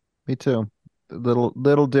 Yeah, me too.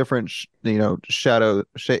 Little different, shadow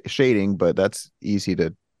shading, but that's easy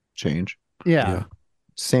to change. Yeah.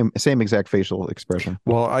 Same exact facial expression.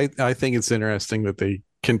 Well, I think it's interesting that they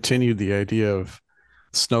continued the idea of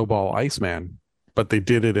Snowball Iceman, but they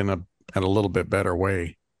did it in a little bit better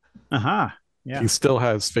way. Uh-huh. Yeah. He still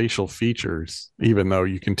has facial features, even though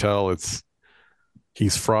you can tell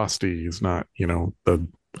he's frosty. He's not, the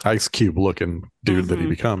ice cube looking dude that he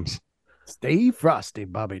becomes. Stay frosty,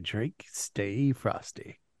 Bobby Drake. Stay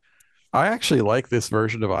frosty. I actually like this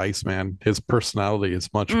version of Iceman. His personality is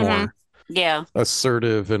much more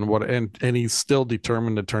assertive and he's still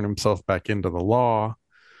determined to turn himself back into the law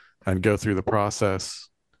and go through the process.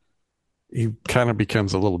 He kind of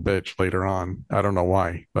becomes a little bitch later on. I don't know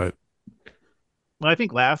why, but well, I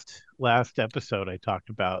think last episode I talked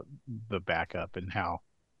about the backup and how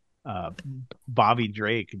Bobby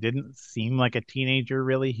Drake didn't seem like a teenager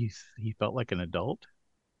really. He felt like an adult.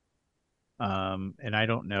 And I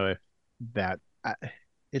don't know if that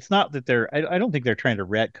it's not that I don't think they're trying to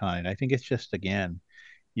retcon it. I think it's just, again,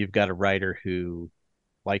 you've got a writer who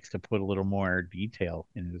likes to put a little more detail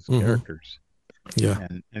in his characters. Yeah.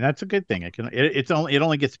 And that's a good thing. It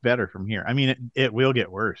only gets better from here. I mean, it will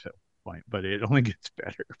get worse at one point, but it only gets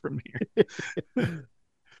better from here.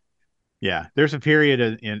 Yeah, there's a period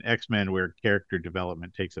in X-Men where character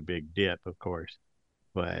development takes a big dip, of course,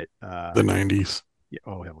 but the 90s. Yeah,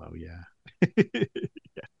 oh, hello, yeah.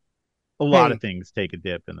 Yeah. A lot of things take a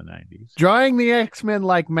dip in the 90s. Drawing the X-Men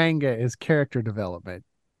like manga is character development.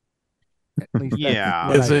 At least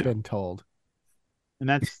that's what I've been told. And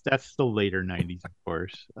that's the later 90s, of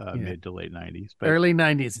course, mid to late 90s. But early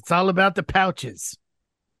 90s, it's all about the pouches.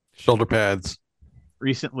 Shoulder pads.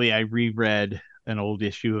 Recently, I reread an old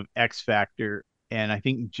issue of X Factor, and I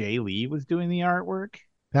think Jay Lee was doing the artwork.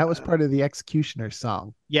 That was part of the Executioner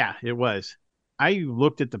song. Yeah, it was. I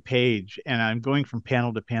looked at the page, and I'm going from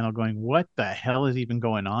panel to panel going, what the hell is even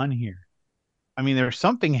going on here? I mean, there's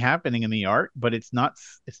something happening in the art, but it's not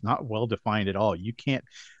well defined at all. You can't,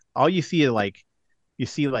 all you see is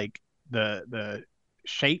the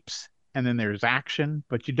shapes, and then there's action,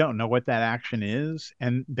 but you don't know what that action is,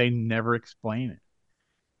 and they never explain it.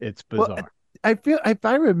 It's bizarre. Well, I feel, if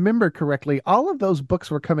I remember correctly, all of those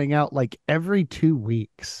books were coming out like every 2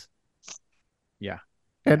 weeks. Yeah.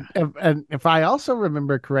 And if I also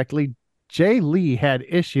remember correctly, Jay Lee had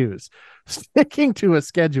issues sticking to a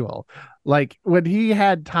schedule. Like when he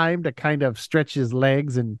had time to kind of stretch his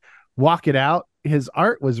legs and walk it out, his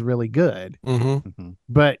art was really good.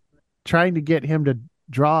 But trying to get him to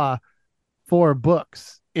draw 4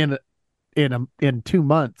 books in 2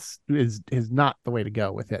 months is not the way to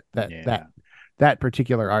go with it. That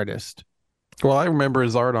particular artist. Well, I remember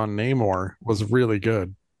his art on Namor was really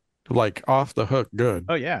good. Like off the hook good.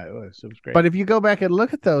 Oh yeah, it was great. But if you go back and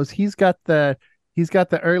look at those, he's got the he's got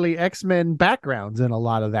the early X-Men backgrounds in a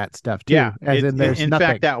lot of that stuff too. Yeah, As in, there's in nothing.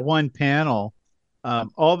 fact, that one panel,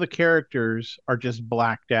 all the characters are just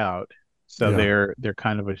blacked out, so Yeah. they're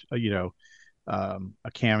kind of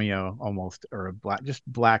a cameo almost, or just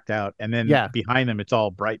blacked out, and then Yeah. behind them it's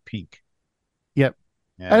all bright pink. Yep.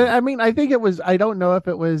 Yeah. I mean, I think it was. I don't know if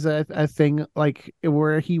it was a thing like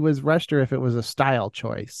where he was rushed or if it was a style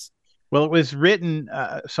choice. Well, it was written.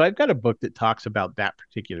 So I've got a book that talks about that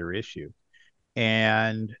particular issue,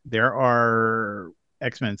 and there are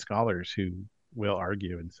X-Men scholars who will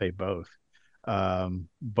argue and say both.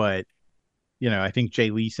 But I think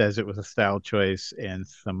Jay Lee says it was a style choice, and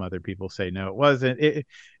some other people say no, it wasn't.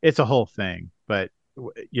 It's a whole thing, but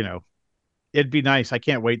it'd be nice. I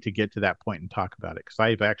can't wait to get to that point and talk about it, because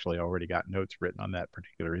I've actually already got notes written on that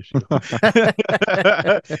particular issue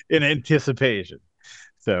in anticipation.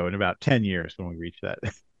 So in about 10 years when we reach that.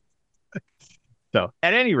 So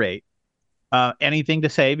at any rate, anything to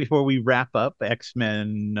say before we wrap up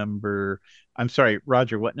X-Men number, I'm sorry,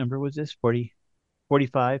 Roger, what number was this? 40,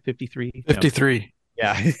 45, 53? 53. No.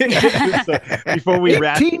 Yeah. So before we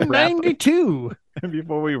wrap 1892.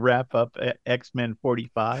 Before we wrap up X-Men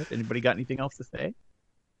 45, anybody got anything else to say?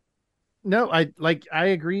 No, I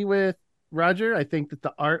agree with Roger. I think that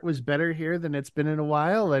the art was better here than it's been in a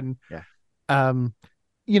while, and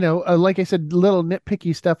like I said, little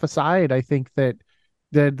nitpicky stuff aside, I think that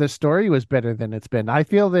the story was better than it's been. I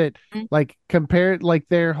feel that compared,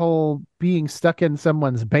 their whole being stuck in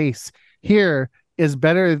someone's base here is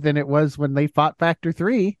better than it was when they fought Factor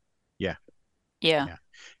 3. Yeah.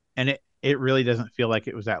 And it really doesn't feel like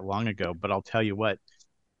it was that long ago, but I'll tell you what,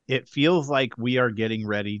 it feels like we are getting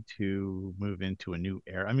ready to move into a new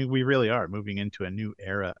era. I mean, we really are moving into a new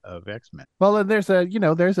era of X-Men. Well, and there's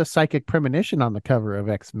a psychic premonition on the cover of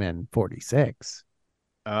X-Men 46.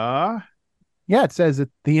 Yeah, it says at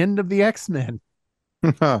the end of the X-Men.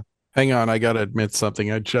 Hang on, I gotta admit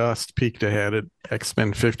something. I just peeked ahead at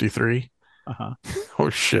X-Men 53. Oh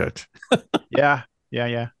shit. Yeah.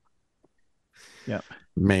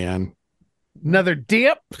 Man. Another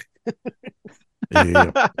dip.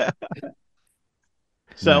 Yep.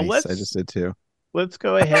 So nice. I just did too. Let's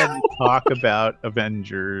go ahead and talk about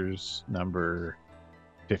Avengers number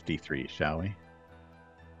 53, shall we?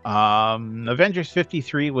 Avengers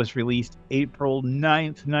 53 was released April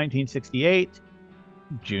 9th, 1968.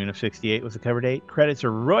 June of 68 was the cover date. Credits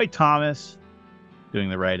are Roy Thomas doing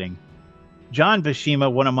the writing, John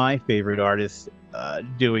Buscema, one of my favorite artists,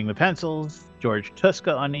 doing the pencils, George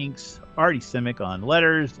Tuska on inks, Artie Simic on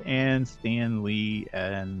letters, and Stan Lee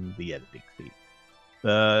and the editing seat.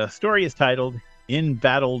 The story is titled In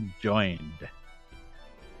Battle Joined.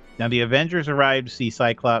 Now, the Avengers arrived to see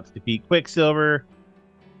Cyclops defeat Quicksilver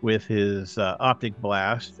with his optic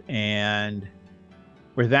blast, and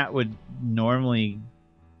where that would normally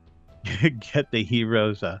get the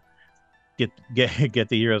heroes get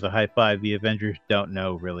the heroes a high five, the Avengers don't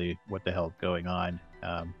know really what the hell's going on.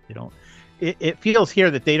 They don't. It feels here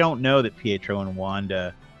that they don't know that Pietro and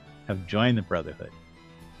Wanda have joined the Brotherhood.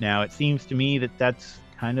 Now, it seems to me that that's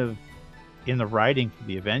kind of in the writing for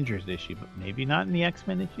the Avengers issue, but maybe not in the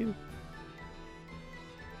X-Men issue.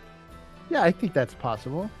 Yeah, I think that's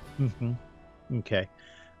possible. Mm-hmm. Okay.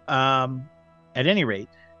 At any rate,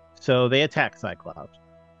 so they attack Cyclops.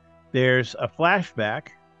 There's a flashback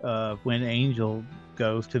of when Angel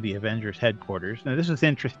goes to the Avengers headquarters. Now, this is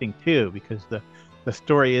interesting too, because the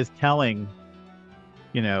story is telling,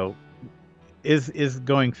 is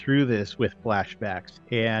going through this with flashbacks,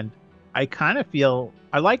 and I kind of feel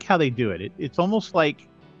I like how they do it. It's almost like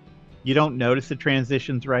you don't notice the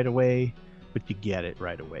transitions right away, but you get it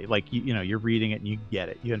right away. Like you're reading it and you get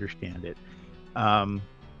it, you understand it.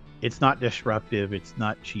 It's not disruptive, it's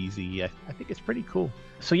not cheesy. I think it's pretty cool.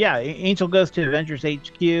 So yeah, Angel goes to Avengers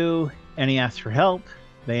HQ and he asks for help.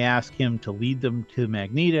 They ask him to lead them to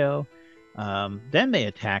Magneto. Then they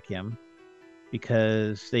attack him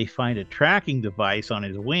because they find a tracking device on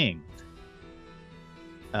his wings.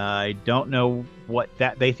 I don't know what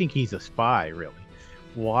that. They think he's a spy, really.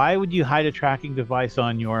 Why would you hide a tracking device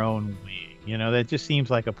on your own wing? That just seems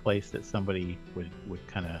like a place that somebody would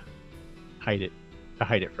kind of hide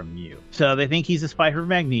it from you. So they think he's a spy for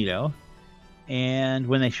Magneto, and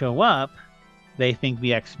when they show up, they think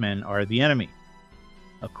the X-Men are the enemy.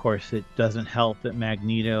 Of course, it doesn't help that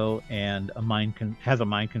Magneto has a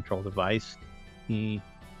mind control device. He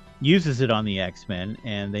uses it on the X-Men,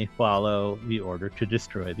 and they follow the order to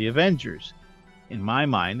destroy the Avengers. In my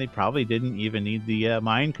mind, they probably didn't even need the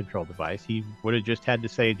mind control device. He would have just had to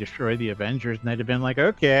say destroy the Avengers, and they'd have been like,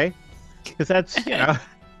 okay, because that's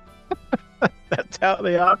that's how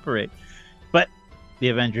they operate. But the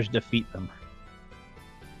Avengers defeat them.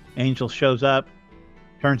 Angel shows up,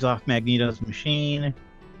 turns off Magneto's machine.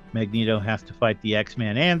 Magneto has to fight the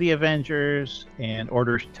X-Men and the Avengers, and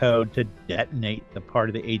orders Toad to detonate the part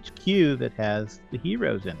of the HQ that has the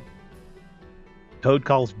heroes in it. Toad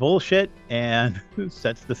calls bullshit and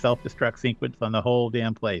sets the self-destruct sequence on the whole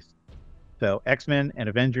damn place. So X-Men and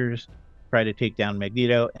Avengers try to take down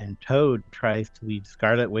Magneto, and Toad tries to lead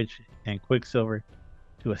Scarlet Witch and Quicksilver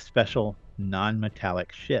to a special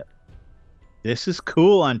non-metallic ship. This is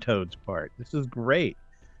cool on Toad's part. This is great.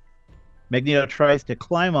 Magneto tries to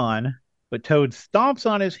climb on, but Toad stomps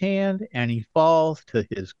on his hand and he falls to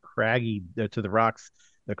his to the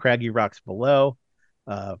craggy rocks below,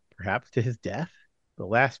 perhaps to his death. The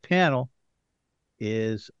last panel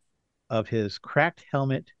is of his cracked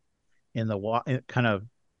helmet in the kind of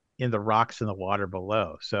in the rocks in the water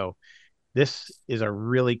below. So this is a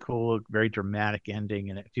really cool, very dramatic ending,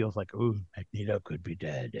 and it feels like, ooh, Magneto could be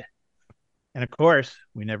dead. And of course,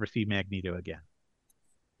 we never see Magneto again.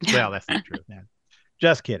 Well, that's not true, man.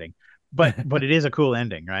 Just kidding. But it is a cool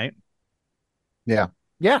ending, right? Yeah.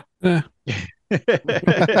 Yeah. Yeah.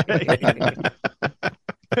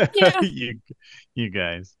 you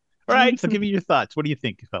guys. All right, so give me your thoughts. What do you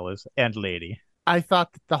think, fellas and lady? I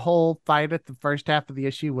thought that the whole fight at the first half of the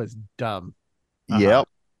issue was dumb. Yep.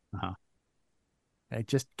 I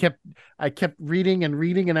kept reading,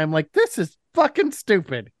 and I'm like, this is fucking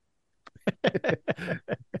stupid.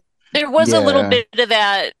 There was a little bit of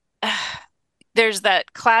that. There's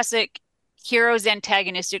that classic heroes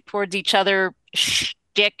antagonistic towards each other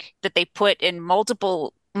shtick that they put in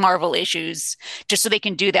multiple Marvel issues just so they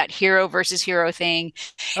can do that hero versus hero thing.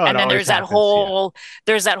 And then there's that whole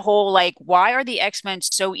like, why are the X-Men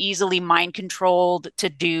so easily mind controlled to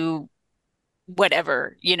do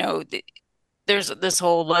whatever? There's this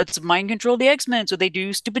whole let's mind control the X-Men so they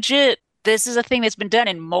do stupid shit. This is a thing that's been done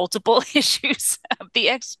in multiple issues of the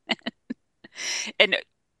X-Men. And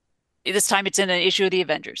this time it's in an issue of the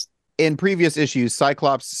Avengers. In previous issues,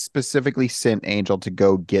 Cyclops specifically sent Angel to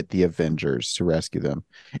go get the Avengers to rescue them.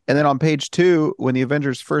 And then on page 2, when the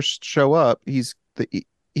Avengers first show up, he's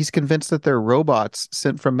convinced that they're robots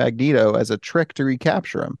sent from Magneto as a trick to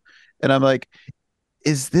recapture him. And I'm like,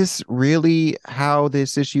 is this really how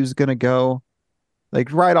this issue is going to go?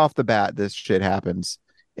 Like right off the bat, this shit happens.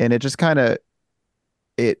 And it just kind of,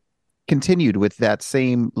 it continued with that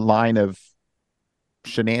same line of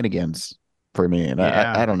shenanigans for me. And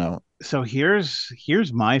I don't know. So here's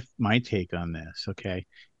my take on this. Okay.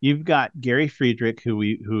 You've got Gary Friedrich, who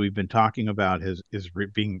we've been talking about is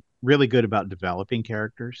being really good about developing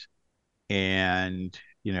characters and,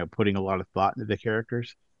 putting a lot of thought into the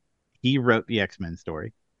characters. He wrote the X-Men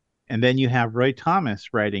story. And then you have Roy Thomas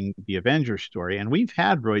writing the Avengers story. And we've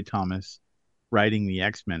had Roy Thomas writing the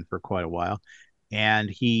X-Men for quite a while. And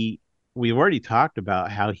we've already talked about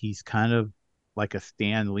how he's kind of like a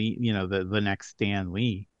Stan Lee, the next Stan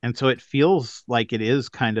Lee. And so it feels like it is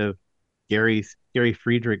kind of Gary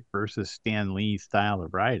Friedrich versus Stan Lee style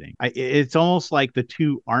of writing. It's almost like the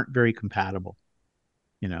two aren't very compatible.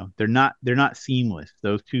 They're not seamless.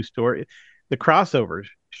 Those two stories, the crossovers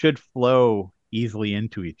should flow easily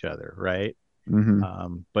into each other, right?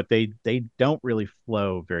 Mm-hmm. But they don't really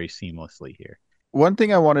flow very seamlessly here. One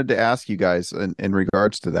thing I wanted to ask you guys in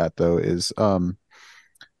regards to that, though, is on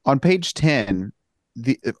page 10,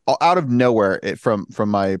 out of nowhere, from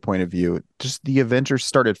my point of view, just the Avengers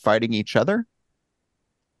started fighting each other.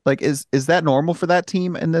 Like, is that normal for that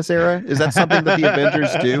team in this era? Is that something that the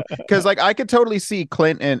Avengers do? Because like I could totally see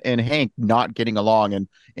Clint and Hank not getting along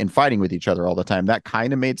and fighting with each other all the time. That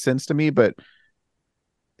kind of made sense to me, but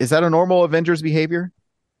is that a normal Avengers behavior?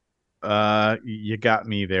 You got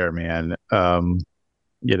me there, man.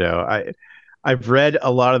 I've read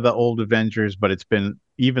a lot of the old Avengers, but it's been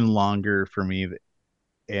even longer for me.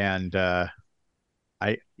 And to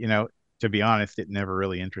be honest, it never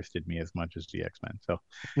really interested me as much as the X-Men. So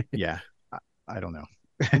yeah, I don't know.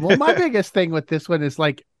 Well, my biggest thing with this one is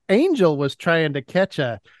like Angel was trying to catch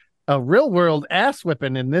a real world ass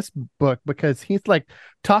whipping in this book because he's like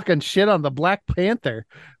talking shit on the Black Panther.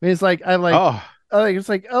 It's like, it's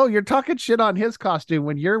like, oh, you're talking shit on his costume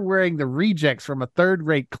when you're wearing the rejects from a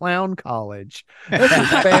third-rate clown college. This is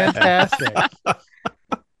fantastic.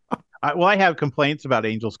 I have complaints about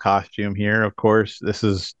Angel's costume here. Of course, this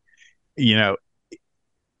is,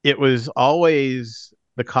 it was always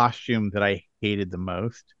the costume that I hated the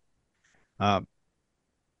most.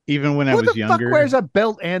 Even when I was younger. Who the fuck wears a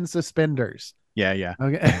belt and suspenders? Yeah.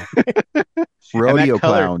 Okay. Rodeo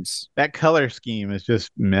clowns. That color scheme is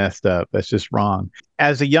just messed up. That's just wrong.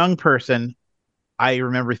 As a young person, I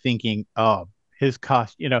remember thinking, oh, his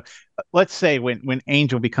costume, let's say when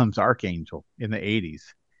Angel becomes Archangel in the 80s,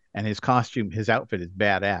 and his outfit is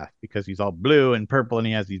badass because he's all blue and purple and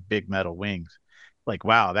he has these big metal wings. Like,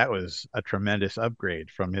 wow, that was a tremendous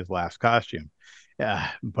upgrade from his last costume.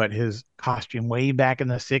 But his costume way back in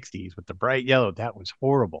the 60s with the bright yellow, that was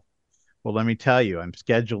horrible. Well, let me tell you, I'm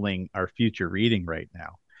scheduling our future reading right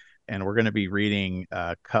now, and we're going to be reading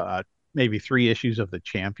maybe 3 issues of the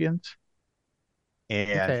Champions,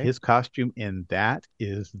 and Okay. his costume in that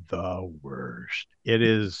is the worst. It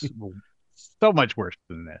is so much worse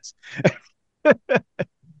than this.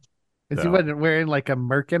 Is he So. wearing like a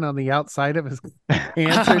merkin on the outside of his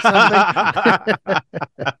pants or something?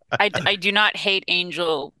 I do not hate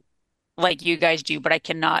Angel like you guys do, but I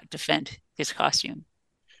cannot defend his costume.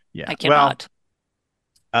 Yeah. I Well,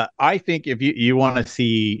 cannot. I think if you want to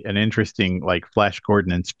see an interesting like Flash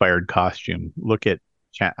Gordon inspired costume, look at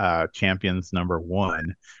Champions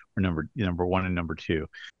 #1 or number 1 and number 2.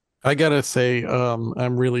 I gotta say,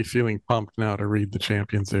 I'm really feeling pumped now to read the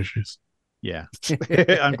Champions issues. Yeah,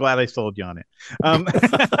 I'm glad I sold you on it.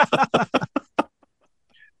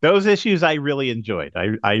 Those issues I really enjoyed.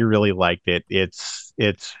 I really liked it. It's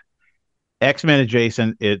X-Men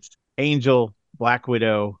adjacent. It's Angel, Black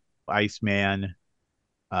Widow, Iceman,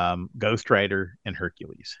 Ghost Rider, and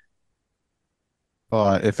Hercules.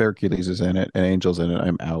 If Hercules is in it and Angel's in it,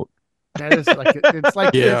 I'm out. That is like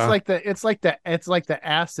Yeah. it's like the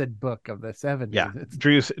acid book of the 70s. Yeah, It's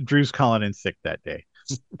Drew's calling in sick that day.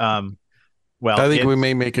 Well, I think we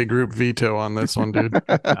may make a group veto on this one, dude.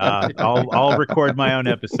 I'll record my own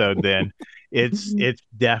episode then. It's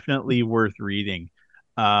definitely worth reading,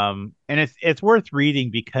 and it's worth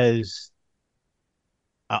reading because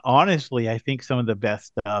honestly, I think some of the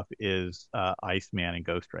best stuff is Iceman and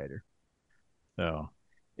Ghost Rider. So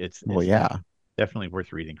it's Well, yeah. definitely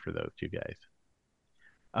worth reading for those two guys.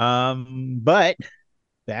 But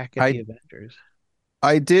back at the Avengers.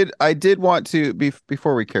 I did want to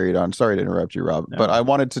before we carried on. Sorry to interrupt you, Rob, but I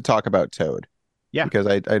wanted to talk about Toad. Yeah, because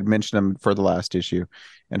I'd mentioned him for the last issue,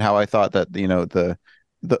 and how I thought that the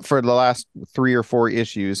for the last 3 or 4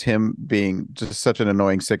 issues, him being just such an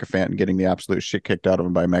annoying sycophant and getting the absolute shit kicked out of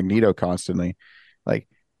him by Magneto constantly, like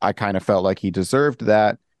I kind of felt like he deserved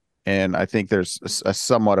that, and I think there's a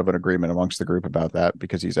somewhat of an agreement amongst the group about that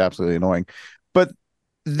because he's absolutely annoying. But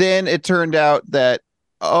then it turned out that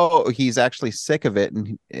he's actually sick of it,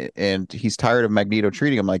 and he's tired of Magneto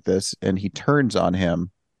treating him like this, and he turns on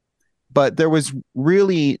him. But there was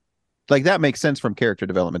really like that makes sense from character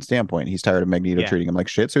development standpoint. He's tired of Magneto treating him like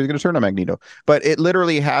shit, so he's going to turn on Magneto. But it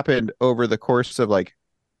literally happened over the course of like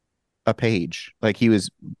a page. Like he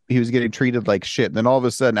was getting treated like shit, and then all of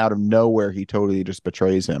a sudden, out of nowhere, he totally just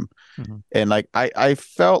betrays him. Mm-hmm. And like I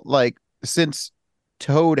felt like since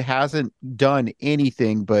Toad hasn't done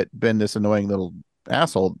anything but been this annoying little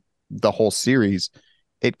asshole the whole series,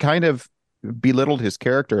 it kind of belittled his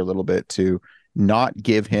character a little bit to not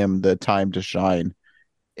give him the time to shine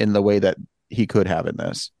in the way that he could have in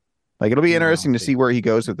this. Like it'll be interesting to see where he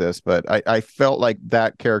goes with this, but I felt like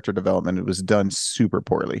that character development was done super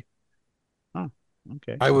poorly. Oh,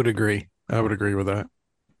 okay. I would agree with that.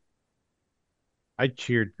 I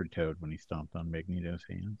cheered for Toad when he stomped on Magneto's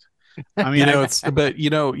hands. I mean,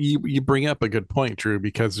 you bring up a good point, Drew,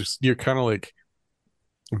 because you're kind of like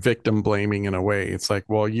victim blaming in a way. It's like,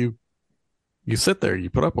 well, you sit there, you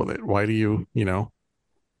put up with it. Why do you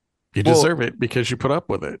deserve it because you put up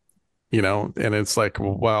with it, and it's like,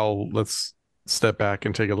 well, let's step back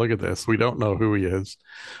and take a look at this. We don't know who he is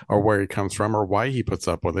or where he comes from or why he puts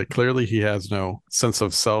up with it. Clearly he has no sense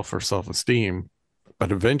of self or self-esteem,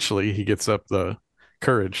 but eventually he gets up the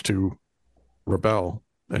courage to rebel,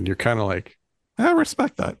 and you're kind of like, I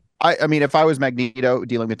respect that. I mean, if I was Magneto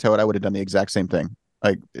dealing with Toad, I would have done the exact same thing.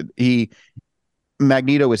 Like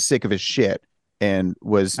Magneto was sick of his shit and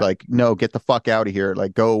was like, no, get the fuck out of here.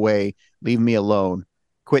 Like, go away. Leave me alone.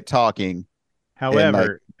 Quit talking.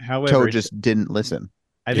 However, Toad just didn't listen.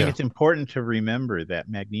 I think it's important to remember that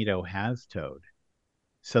Magneto has Toad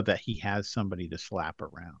so that he has somebody to slap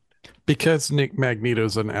around. Because Nick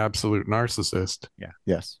Magneto's an absolute narcissist. Yeah.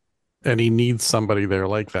 Yes. And he needs somebody there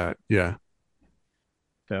like that. Yeah.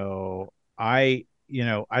 So I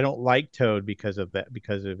don't like Toad because of that,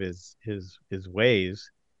 because of his ways,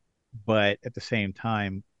 but at the same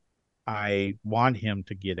time, I want him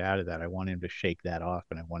to get out of that. I want him to shake that off,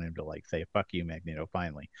 and I want him to like say, "Fuck you, Magneto,"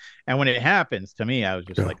 finally. And when it happens to me, I was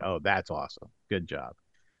just like, "Oh, that's awesome. Good job."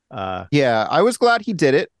 Yeah, I was glad he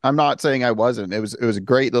did it. I'm not saying I wasn't. It was a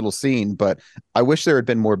great little scene, but I wish there had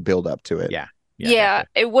been more build up to it. Yeah,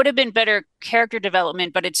 it would have been better character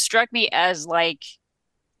development, but it struck me as like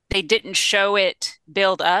they didn't show it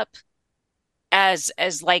build up as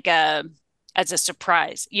like as a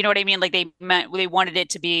surprise. You know what I mean? Like they wanted it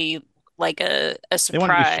to be like a They want to be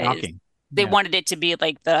surprise. shocking. They Yeah. wanted it to be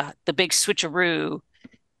like the big switcheroo.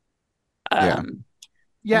 Yeah.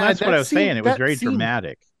 Yeah, Well, that's what I was saying. It was that very seemed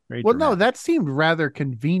dramatic. Very well. No, dramatic. that seemed rather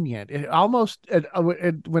convenient.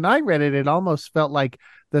 When I read it, it almost felt like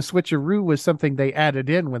the switcheroo was something they added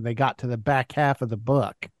in when they got to the back half of the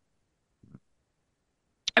book.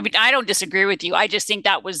 I mean, I don't disagree with you. I just think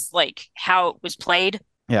that was like how it was played.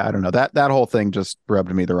 Yeah, I don't know. That whole thing just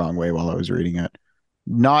rubbed me the wrong way while I was reading it.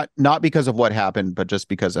 Not because of what happened, but just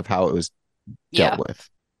because of how it was Yeah. dealt with.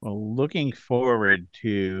 Well, looking forward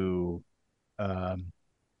to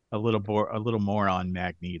a little more on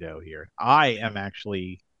Magneto here. I am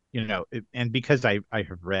actually, and because I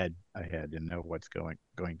have read ahead and know what's going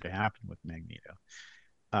to happen with Magneto,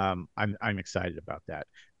 I'm excited about that.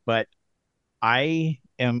 But I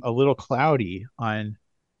am a little cloudy on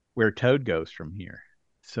where Toad goes from here.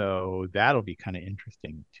 So that'll be kind of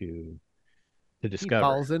interesting to He discover.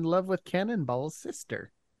 falls in love with Cannonball's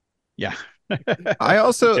sister. Yeah. I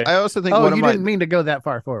also Okay. think Oh, one of you my didn't mean to go that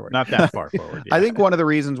far forward. Not that far forward. Yeah. I think one of the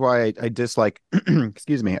reasons why I dislike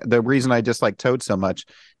excuse me, the reason I dislike Toad so much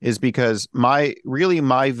is because my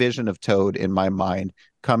vision of Toad in my mind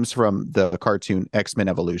comes from the cartoon X-Men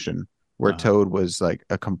Evolution, where Toad was like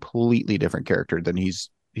a completely different character than he's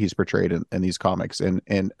portrayed in these comics.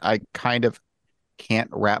 And I kind of can't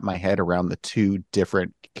wrap my head around the two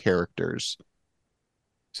different characters.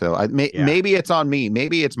 So maybe it's on me.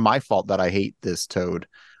 Maybe it's my fault that I hate this Toad.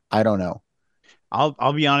 I don't know.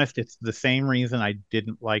 I'll be honest. It's the same reason I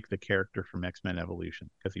didn't like the character from X-Men Evolution,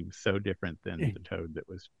 because he was so different than the Toad that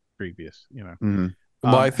was previous. Mm-hmm.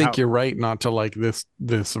 Well, I think you're right not to like this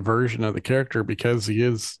version of the character, because he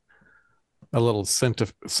is a little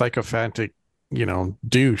sycophantic,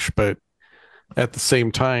 douche, but at the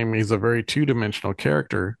same time, he's a very two-dimensional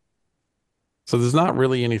character. So there's not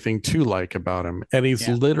really anything to like about him. And he's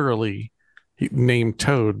literally named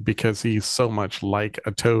Toad because he's so much like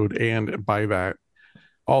a toad, and by that,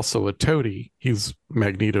 also a toady. He's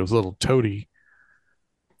Magneto's little toady.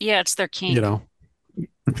 Yeah, it's their king.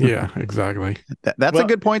 Yeah, exactly. That's a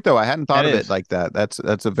good point, though. I hadn't thought of it like that. That's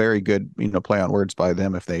a very good, play on words by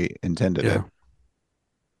them if they intended it.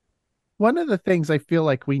 One of the things I feel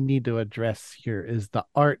like we need to address here is the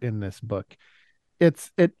art in this book.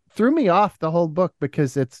 It threw me off the whole book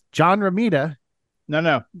because it's John Romita.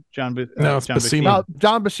 No, John. It's Buscema. Oh,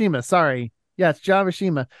 John Buscema. Sorry, yeah, it's John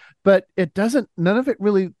Buscema. But it doesn't. None of it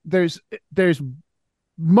really. There's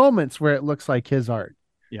moments where it looks like his art.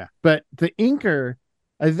 Yeah. But the inker,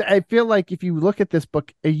 I feel like if you look at this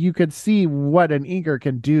book, you could see what an inker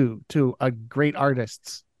can do to a great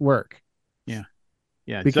artist's work. Yeah.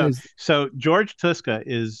 Yeah. Because so George Tuska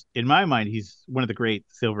is, in my mind, he's one of the great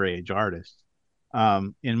Silver Age artists.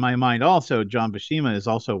 In my mind, also, John Buscema is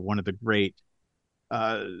also one of the great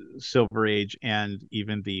Silver Age and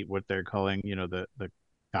even what they're calling, the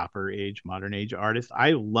Copper Age, Modern Age artists.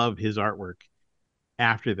 I love his artwork.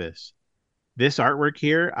 After this artwork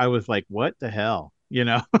here, I was like, what the hell?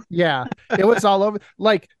 Yeah, it was all over.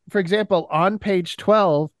 Like, for example, on page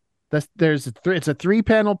 12, it's a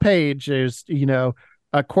 3-panel page. There's,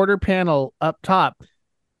 a quarter panel up top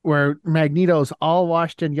where Magneto's all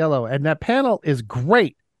washed in yellow, and that panel is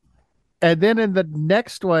great. And then in the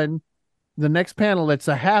next one, the next panel, it's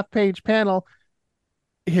a half-page panel.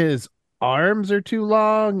 His arms are too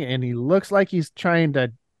long, and he looks like he's trying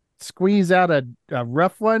to squeeze out a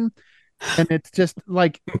rough one. And it's just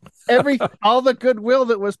like all the goodwill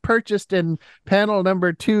that was purchased in panel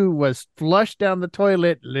number 2 was flushed down the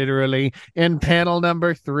toilet, literally, in panel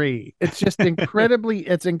number 3. It's just incredibly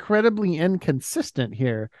inconsistent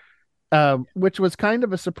here, which was kind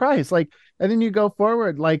of a surprise. Like, and then you go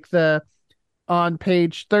forward, like on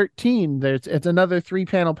page 13, it's another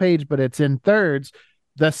 3-panel page, but it's in thirds.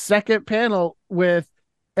 The second panel with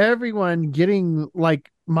everyone getting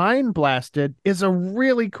like mind blasted is a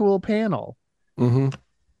really cool panel. Mm-hmm.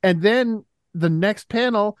 And then the next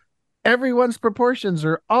panel, everyone's proportions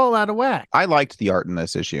are all out of whack. I liked the art in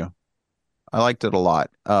this issue. I liked it a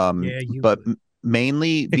lot.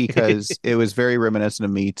 Mainly because it was very reminiscent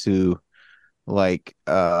of me to like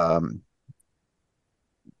the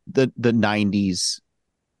 90s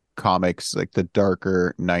comics, like the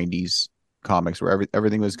darker 90s comics where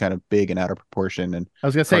everything was kind of big and out of proportion, and I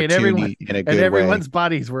was gonna say, and everyone's way.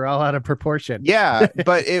 Bodies were all out of proportion. Yeah,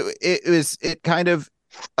 but it kind of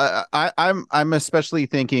I'm especially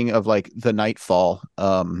thinking of like the Nightfall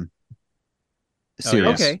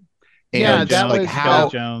series. Okay. And yeah, that like was how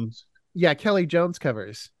Jones. Yeah, Kelly Jones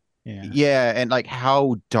covers. Yeah, and like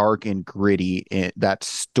how dark and gritty that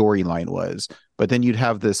storyline was. but then you'd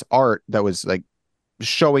have this art that was like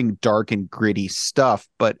showing dark and gritty stuff,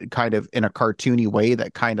 but kind of in a cartoony way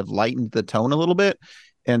that kind of lightened the tone a little bit.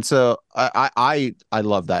 And so I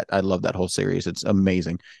love that. I love that whole series. It's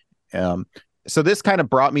amazing. So this kind of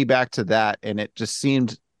brought me back to that, and it just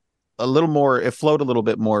seemed a little more, it flowed a little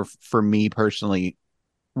bit more for me personally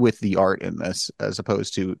with the art in this, as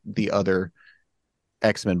opposed to the other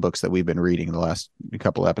X-Men books that we've been reading in the last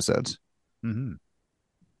couple episodes. Mm-hmm.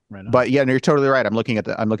 Right on. But yeah, no, you're totally right. I'm looking at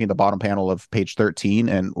the bottom panel of page 13,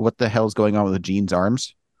 and what the hell's going on with Jean's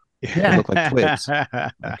arms? They look like twigs.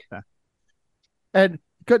 And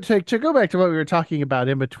to go back to what we were talking about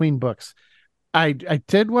in between books, I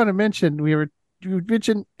did want to mention you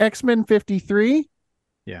mentioned X-Men 53.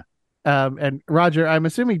 Yeah. And Roger, I'm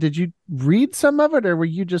assuming, did you read some of it, or were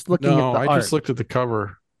you just looking at the art? I just looked at the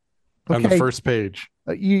cover on the first page.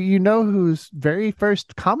 You know whose very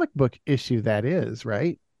first comic book issue that is,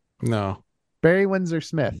 right? No. Barry Windsor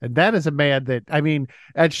Smith. And that is a man that, I mean,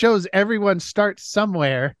 it shows everyone starts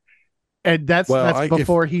somewhere. And that's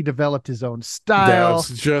before he developed his own style. I was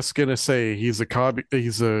just gonna say he's a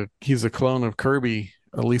clone of Kirby,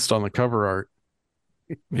 at least on the cover art.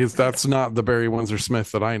 That's not the Barry Windsor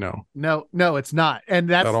Smith that I know. No, it's not.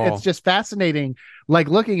 And it's just fascinating. Like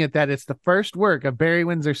looking at that, it's the first work of Barry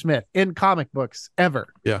Windsor Smith in comic books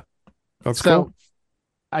ever. Yeah. That's cool.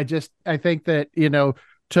 I think that,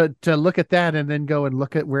 to look at that and then go and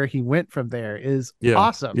look at where he went from there is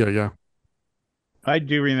awesome. Yeah. I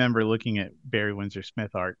do remember looking at Barry Windsor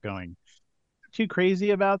Smith art going, too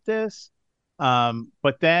crazy about this.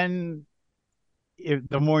 But then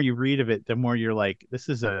the more you read of it, the more you're like, this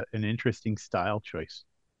is an interesting style choice.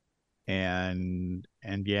 And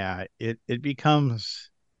yeah, it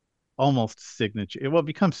becomes almost signature. It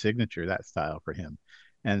becomes signature, that style for him.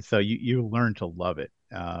 And so you learn to love it.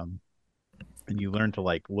 And you learn to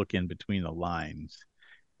like look in between the lines.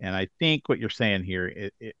 And I think what you're saying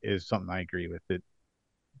here is something I agree with. That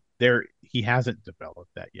he hasn't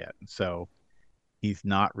developed that yet, and so he's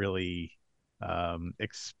not really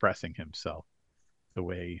expressing himself the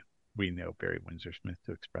way we know Barry Windsor Smith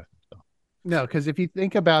to express himself. No, because if you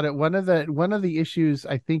think about it, one of the issues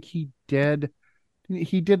I think he did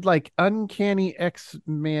like Uncanny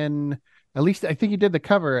X-Men. At least I think he did the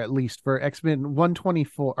cover at least for X-Men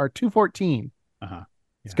 124 or 214. Yeah.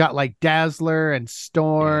 It's got like Dazzler and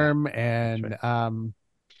Storm and right.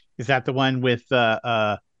 Is that the one with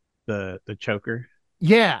the choker?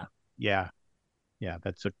 Yeah.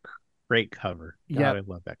 That's a great cover. God, I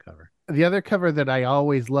love that cover. The other cover that I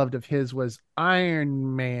always loved of his was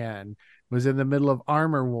Iron Man. It was in the middle of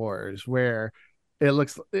Armor Wars, where it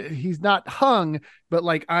looks, he's not hung, but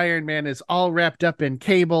like Iron Man is all wrapped up in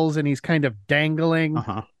cables and he's kind of dangling.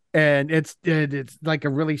 And it's like a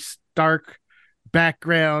really stark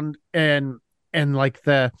background, and like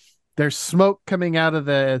there's smoke coming out of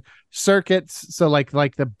the circuits, so like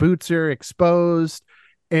the boots are exposed,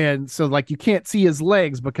 and so like you can't see his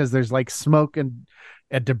legs because there's like smoke and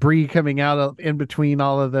debris coming out of in between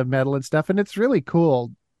all of the metal and stuff, and it's really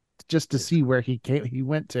cool just to see where he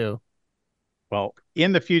went to. Well,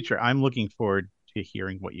 in the future, I'm looking forward to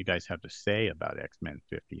hearing what you guys have to say about X-Men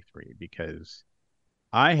 53, because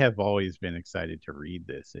I have always been excited to read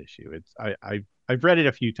this issue. I've read it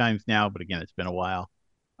a few times now, but again, it's been a while.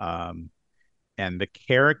 And the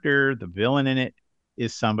character, the villain in it,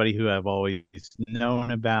 is somebody who I've always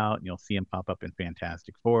known about. You'll see him pop up in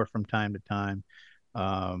Fantastic Four from time to time,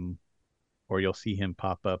 or you'll see him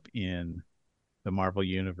pop up in the Marvel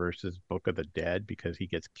Universe's Book of the Dead because he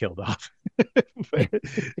gets killed off.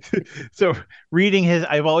 So reading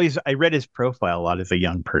I read his profile a lot as a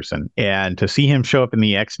young person, and to see him show up in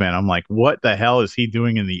the X-Men, I'm like, what the hell is he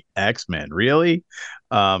doing in the X-Men? Really?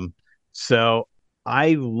 So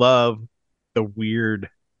I love the weird,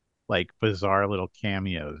 like bizarre little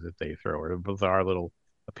cameos that they throw, or bizarre little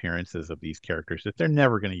appearances of these characters that they're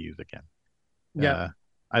never going to use again. Yeah.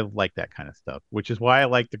 I like that kind of stuff, which is why I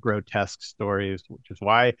like the grotesque stories, which is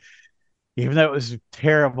why, even though it was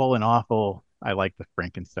terrible and awful, I like the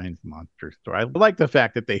Frankenstein's monster story. I like the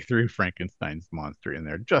fact that they threw Frankenstein's monster in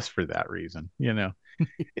there just for that reason. The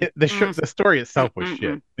story itself was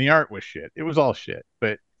shit. The art was shit. It was all shit.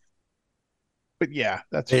 But yeah,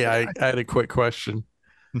 that's. Hey, I had a quick question.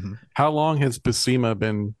 Mm-hmm. How long has Buscema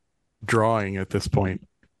been drawing at this point?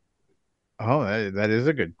 Oh, that is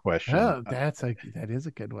a good question. Oh, that is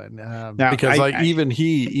a good one. Now, because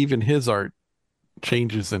even his art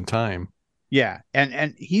changes in time. Yeah,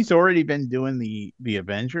 and he's already been doing the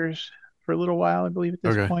Avengers for a little while, I believe, at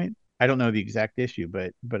this point. I don't know the exact issue,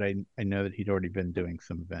 but I know that he'd already been doing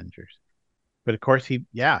some Avengers. But of course,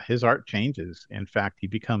 his art changes. In fact, he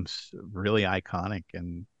becomes really iconic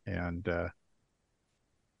and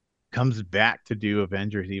comes back to do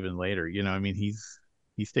Avengers even later. I mean, he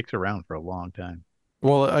sticks around for a long time.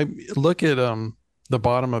 Well, I look at the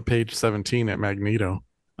bottom of page 17 at Magneto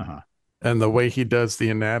Uh-huh. and the way he does the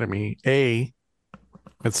anatomy.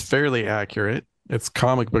 It's fairly accurate. It's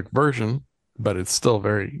comic book version, but it's still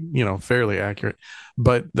very, fairly accurate.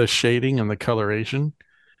 But the shading and the coloration,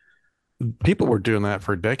 people were doing that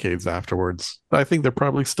for decades afterwards. I think they're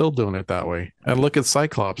probably still doing it that way. And look at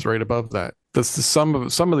Cyclops right above that. Some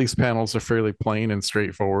of these panels are fairly plain and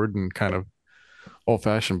straightforward and kind of old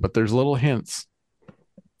fashioned, but there's little hints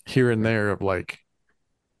here and there of like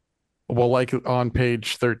on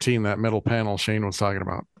page 13, that middle panel Shane was talking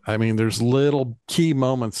about. I mean, there's little key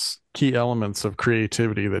moments, key elements of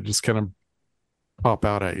creativity that just kind of pop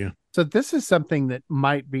out at you. So this is something that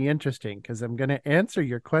might be interesting because I'm going to answer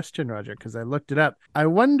your question, Roger, because I looked it up. I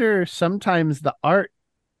wonder sometimes the art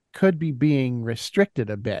could be being restricted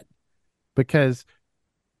a bit because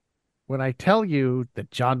when I tell you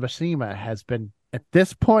that John Buscema has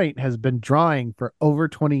been drawing for over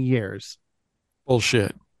 20 years.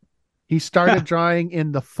 Bullshit. He started drawing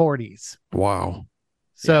in the 40s. Wow.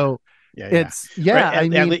 So it's right. I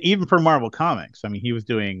mean, even for Marvel Comics, I mean, he was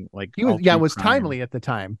doing like it was timely at the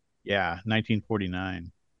time. Yeah,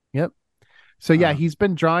 1949. Yep. So he's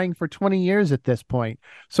been drawing for 20 years at this point.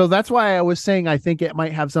 So that's why I was saying I think it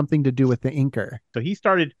might have something to do with the inker. So he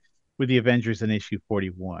started with the Avengers in issue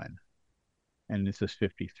 41, and this is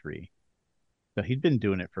 53. So he'd been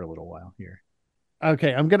doing it for a little while here.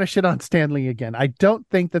 Okay, I'm gonna shit on Stanley again. I don't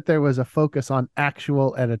think that there was a focus on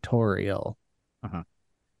actual editorial. Uh-huh.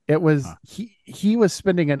 It was he was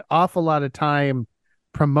spending an awful lot of time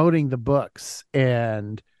promoting the books,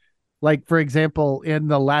 and like for example, in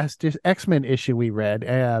the last X-Men issue we read,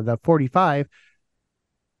 the 45,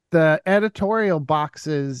 the editorial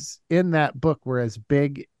boxes in that book were as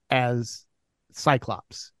big as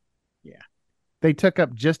Cyclops. Yeah, they took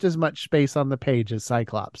up just as much space on the page as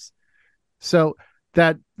Cyclops. So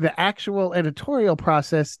that the actual editorial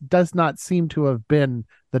process does not seem to have been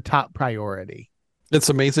the top priority. It's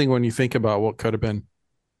amazing when you think about what could have been.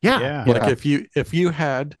 Yeah. Like if you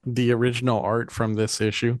had the original art from this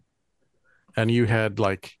issue and you had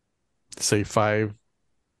like say 5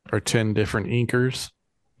 or 10 different inkers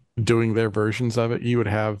doing their versions of it, you would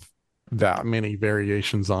have that many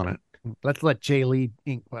variations on it. Let's let Jay Lee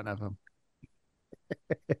ink one of them.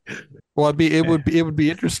 Well, it would be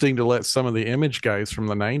interesting to let some of the Image guys from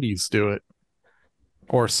the 90s do it,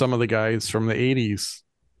 or some of the guys from the 80s.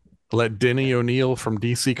 Let Denny O'Neil from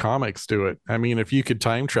DC Comics do it. I mean, if you could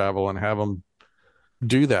time travel and have them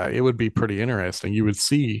do that, it would be pretty interesting. You would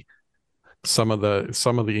see some of the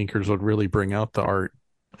inkers would really bring out the art,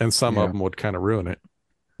 and some of them would kind of ruin it.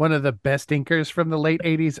 One of the best inkers from the late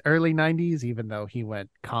 80s, early 90s, even though he went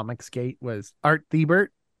Comicsgate, was Art Thibert.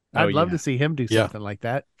 I'd love to see him do something like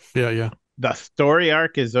that. Yeah. The story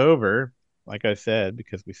arc is over, like I said,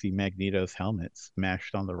 because we see Magneto's helmet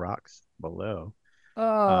smashed on the rocks below.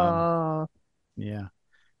 Yeah.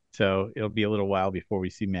 So it'll be a little while before we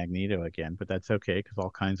see Magneto again, but that's okay because all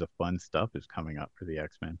kinds of fun stuff is coming up for the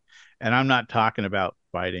X-Men. And I'm not talking about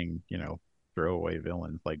fighting, throwaway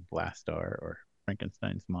villains like Blastar or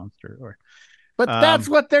Frankenstein's monster But that's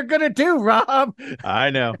what they're going to do, Rob. I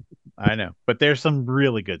know. But there's some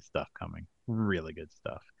really good stuff coming. Really good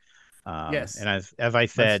stuff. Yes. And as I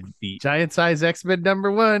said, the Giant Size X-Men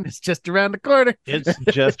 #1 is just around the corner. It's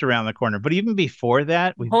just around the corner. But even before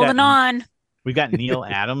that, we've got Neil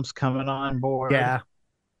Adams coming on board. Yeah.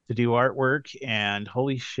 To do artwork, and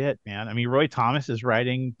holy shit, man. I mean, Roy Thomas is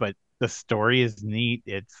writing, but the story is neat.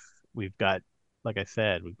 We've got, like I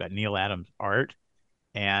said, we've got Neil Adams art.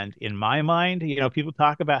 And in my mind, people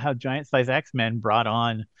talk about how Giant Size X-Men brought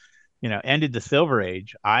on, ended the Silver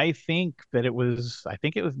Age. I think it was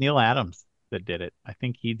Neil Adams that did it. I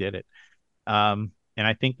think he did it. And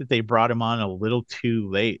I think that they brought him on a little too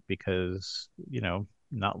late because, he's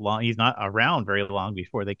not around very long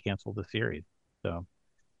before they canceled the series. So,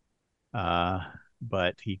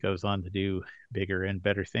 but he goes on to do bigger and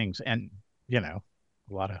better things, and, a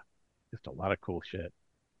lot of cool shit.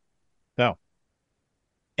 So,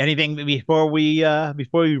 anything before we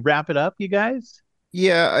wrap it up, you guys?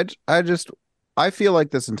 Yeah, I feel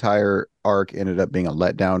like this entire arc ended up being a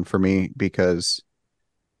letdown for me because,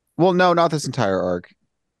 well, no, not this entire arc,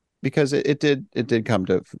 because it did come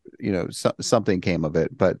to, something came of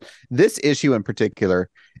it. But this issue in particular,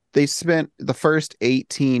 they spent the first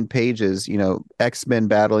 18 pages, X-Men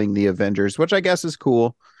battling the Avengers, which I guess is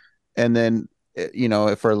cool. And then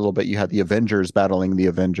for a little bit you had the Avengers battling the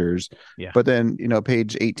Avengers. Yeah. But then,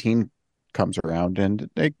 page 18 comes around and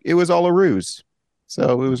it was all a ruse.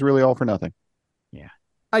 So it was really all for nothing. Yeah.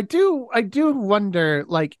 I do wonder,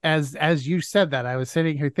 like, as you said that, I was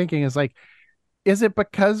sitting here thinking, is it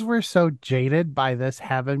because we're so jaded by this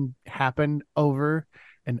having happened over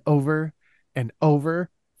and over and over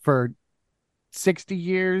for 60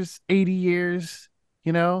 years, 80 years,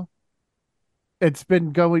 It's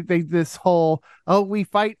been going this whole, we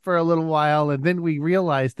fight for a little while and then we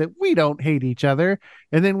realize that we don't hate each other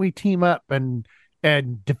and then we team up and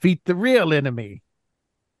defeat the real enemy.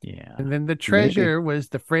 Yeah. And then the treasure was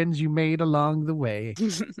the friends you made along the way.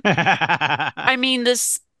 I mean,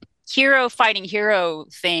 this hero fighting hero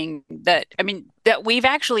thing that we've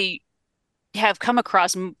actually have come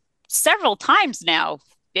across several times now,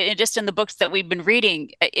 just in the books that we've been reading.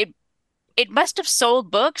 It must have sold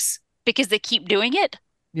books because they keep doing it.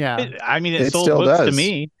 Yeah. It sold still books does. to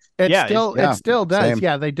me. It still does. Same.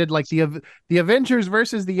 Yeah, they did, like, the Avengers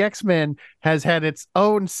versus the X-Men has had its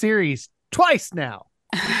own series twice now.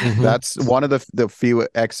 Mhm. That's one of the few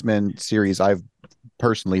X-Men series I've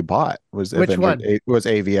personally bought. Was Which one? It was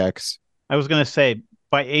AVX. I was going to say,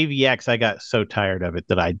 by AVX, I got so tired of it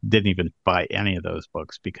that I didn't even buy any of those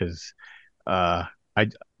books because I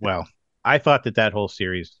thought that whole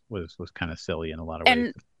series was kind of silly in a lot of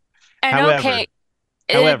ways. And However,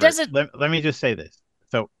 it doesn't. let me just say this.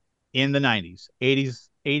 So in the 90s, 80s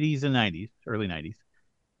and 90s, early 90s,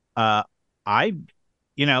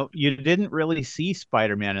 you didn't really see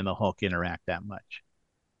Spider-Man and the Hulk interact that much.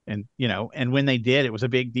 And when they did, it was a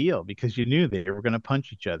big deal because you knew they were going to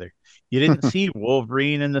punch each other. You didn't see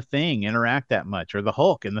Wolverine and the Thing interact that much, or the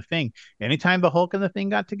Hulk and the Thing. Anytime the Hulk and the Thing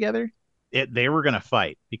got together, they were going to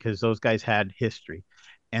fight because those guys had history.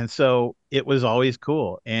 And so it was always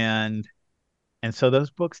cool. And so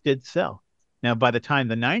those books did sell. Now, by the time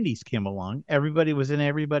the 90s came along, everybody was in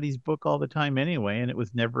everybody's book all the time anyway, and it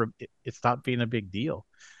was never, it stopped being a big deal.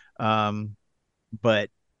 But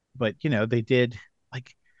they did,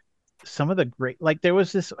 like, some of the great, like, there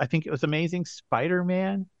was this, I think it was Amazing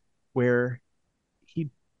Spider-Man, where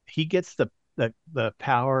he gets the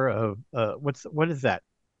power of what is that?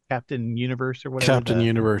 Captain Universe or whatever. Captain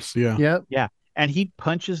Universe, yeah. Yep. Yeah. And he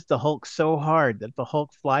punches the Hulk so hard that the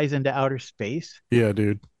Hulk flies into outer space. Yeah,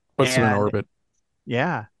 dude. Puts him in orbit.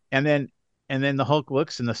 Yeah. And then the Hulk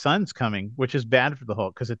looks and the sun's coming, which is bad for the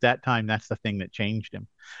Hulk because at that time that's the thing that changed him.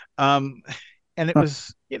 And it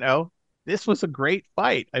was, this was a great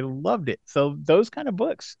fight. I loved it. So those kind of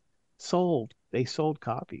books sold. They sold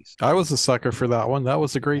copies. I was a sucker for that one. That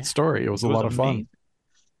was a great story. It was a lot of fun.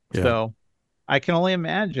 Yeah. So I can only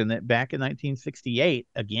imagine that back in 1968,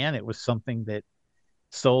 again, it was something that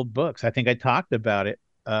sold books. I think I talked about it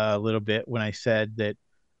a little bit when I said that,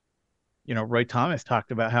 Roy Thomas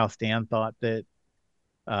talked about how Stan thought that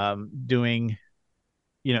doing,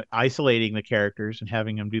 isolating the characters and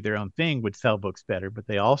having them do their own thing would sell books better. But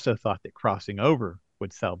they also thought that crossing over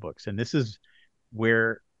would sell books. And this is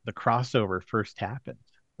where the crossover first happened.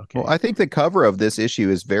 Okay. Well, I think the cover of this issue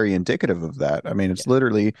is very indicative of that. I mean, it's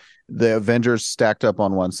literally the Avengers stacked up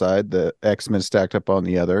on one side, the X-Men stacked up on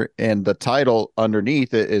the other, and the title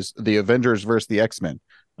underneath it is the Avengers versus the X-Men.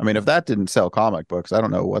 I mean, if that didn't sell comic books, I don't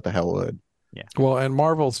know what the hell would. Yeah. Well, and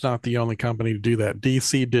Marvel's not the only company to do that.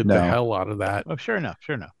 DC did the hell out of that. Oh, sure enough.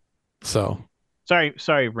 So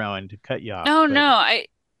sorry, Rowan, to cut you off. No.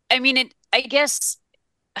 I mean, I guess,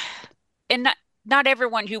 and not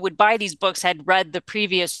everyone who would buy these books had read the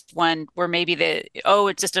previous one where maybe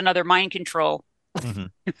it's just another mind control.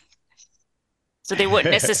 Mm-hmm. So they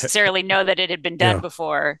wouldn't necessarily know that it had been done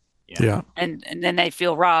before. Yeah. And then they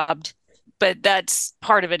feel robbed. But that's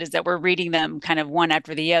part of it, is that we're reading them kind of one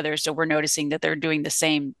after the other. So we're noticing that they're doing the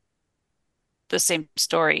same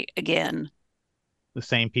story again. The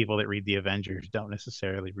same people that read the Avengers don't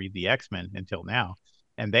necessarily read the X-Men until now.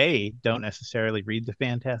 And they don't necessarily read the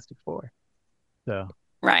Fantastic Four. So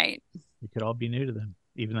right, it could all be new to them,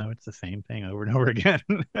 even though it's the same thing over and over again.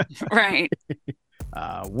 Right.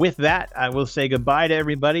 With that, I will say goodbye to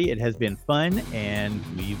everybody. It has been fun, and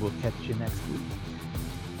we will catch you next week.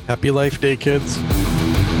 Happy Life Day, kids.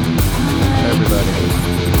 Everybody.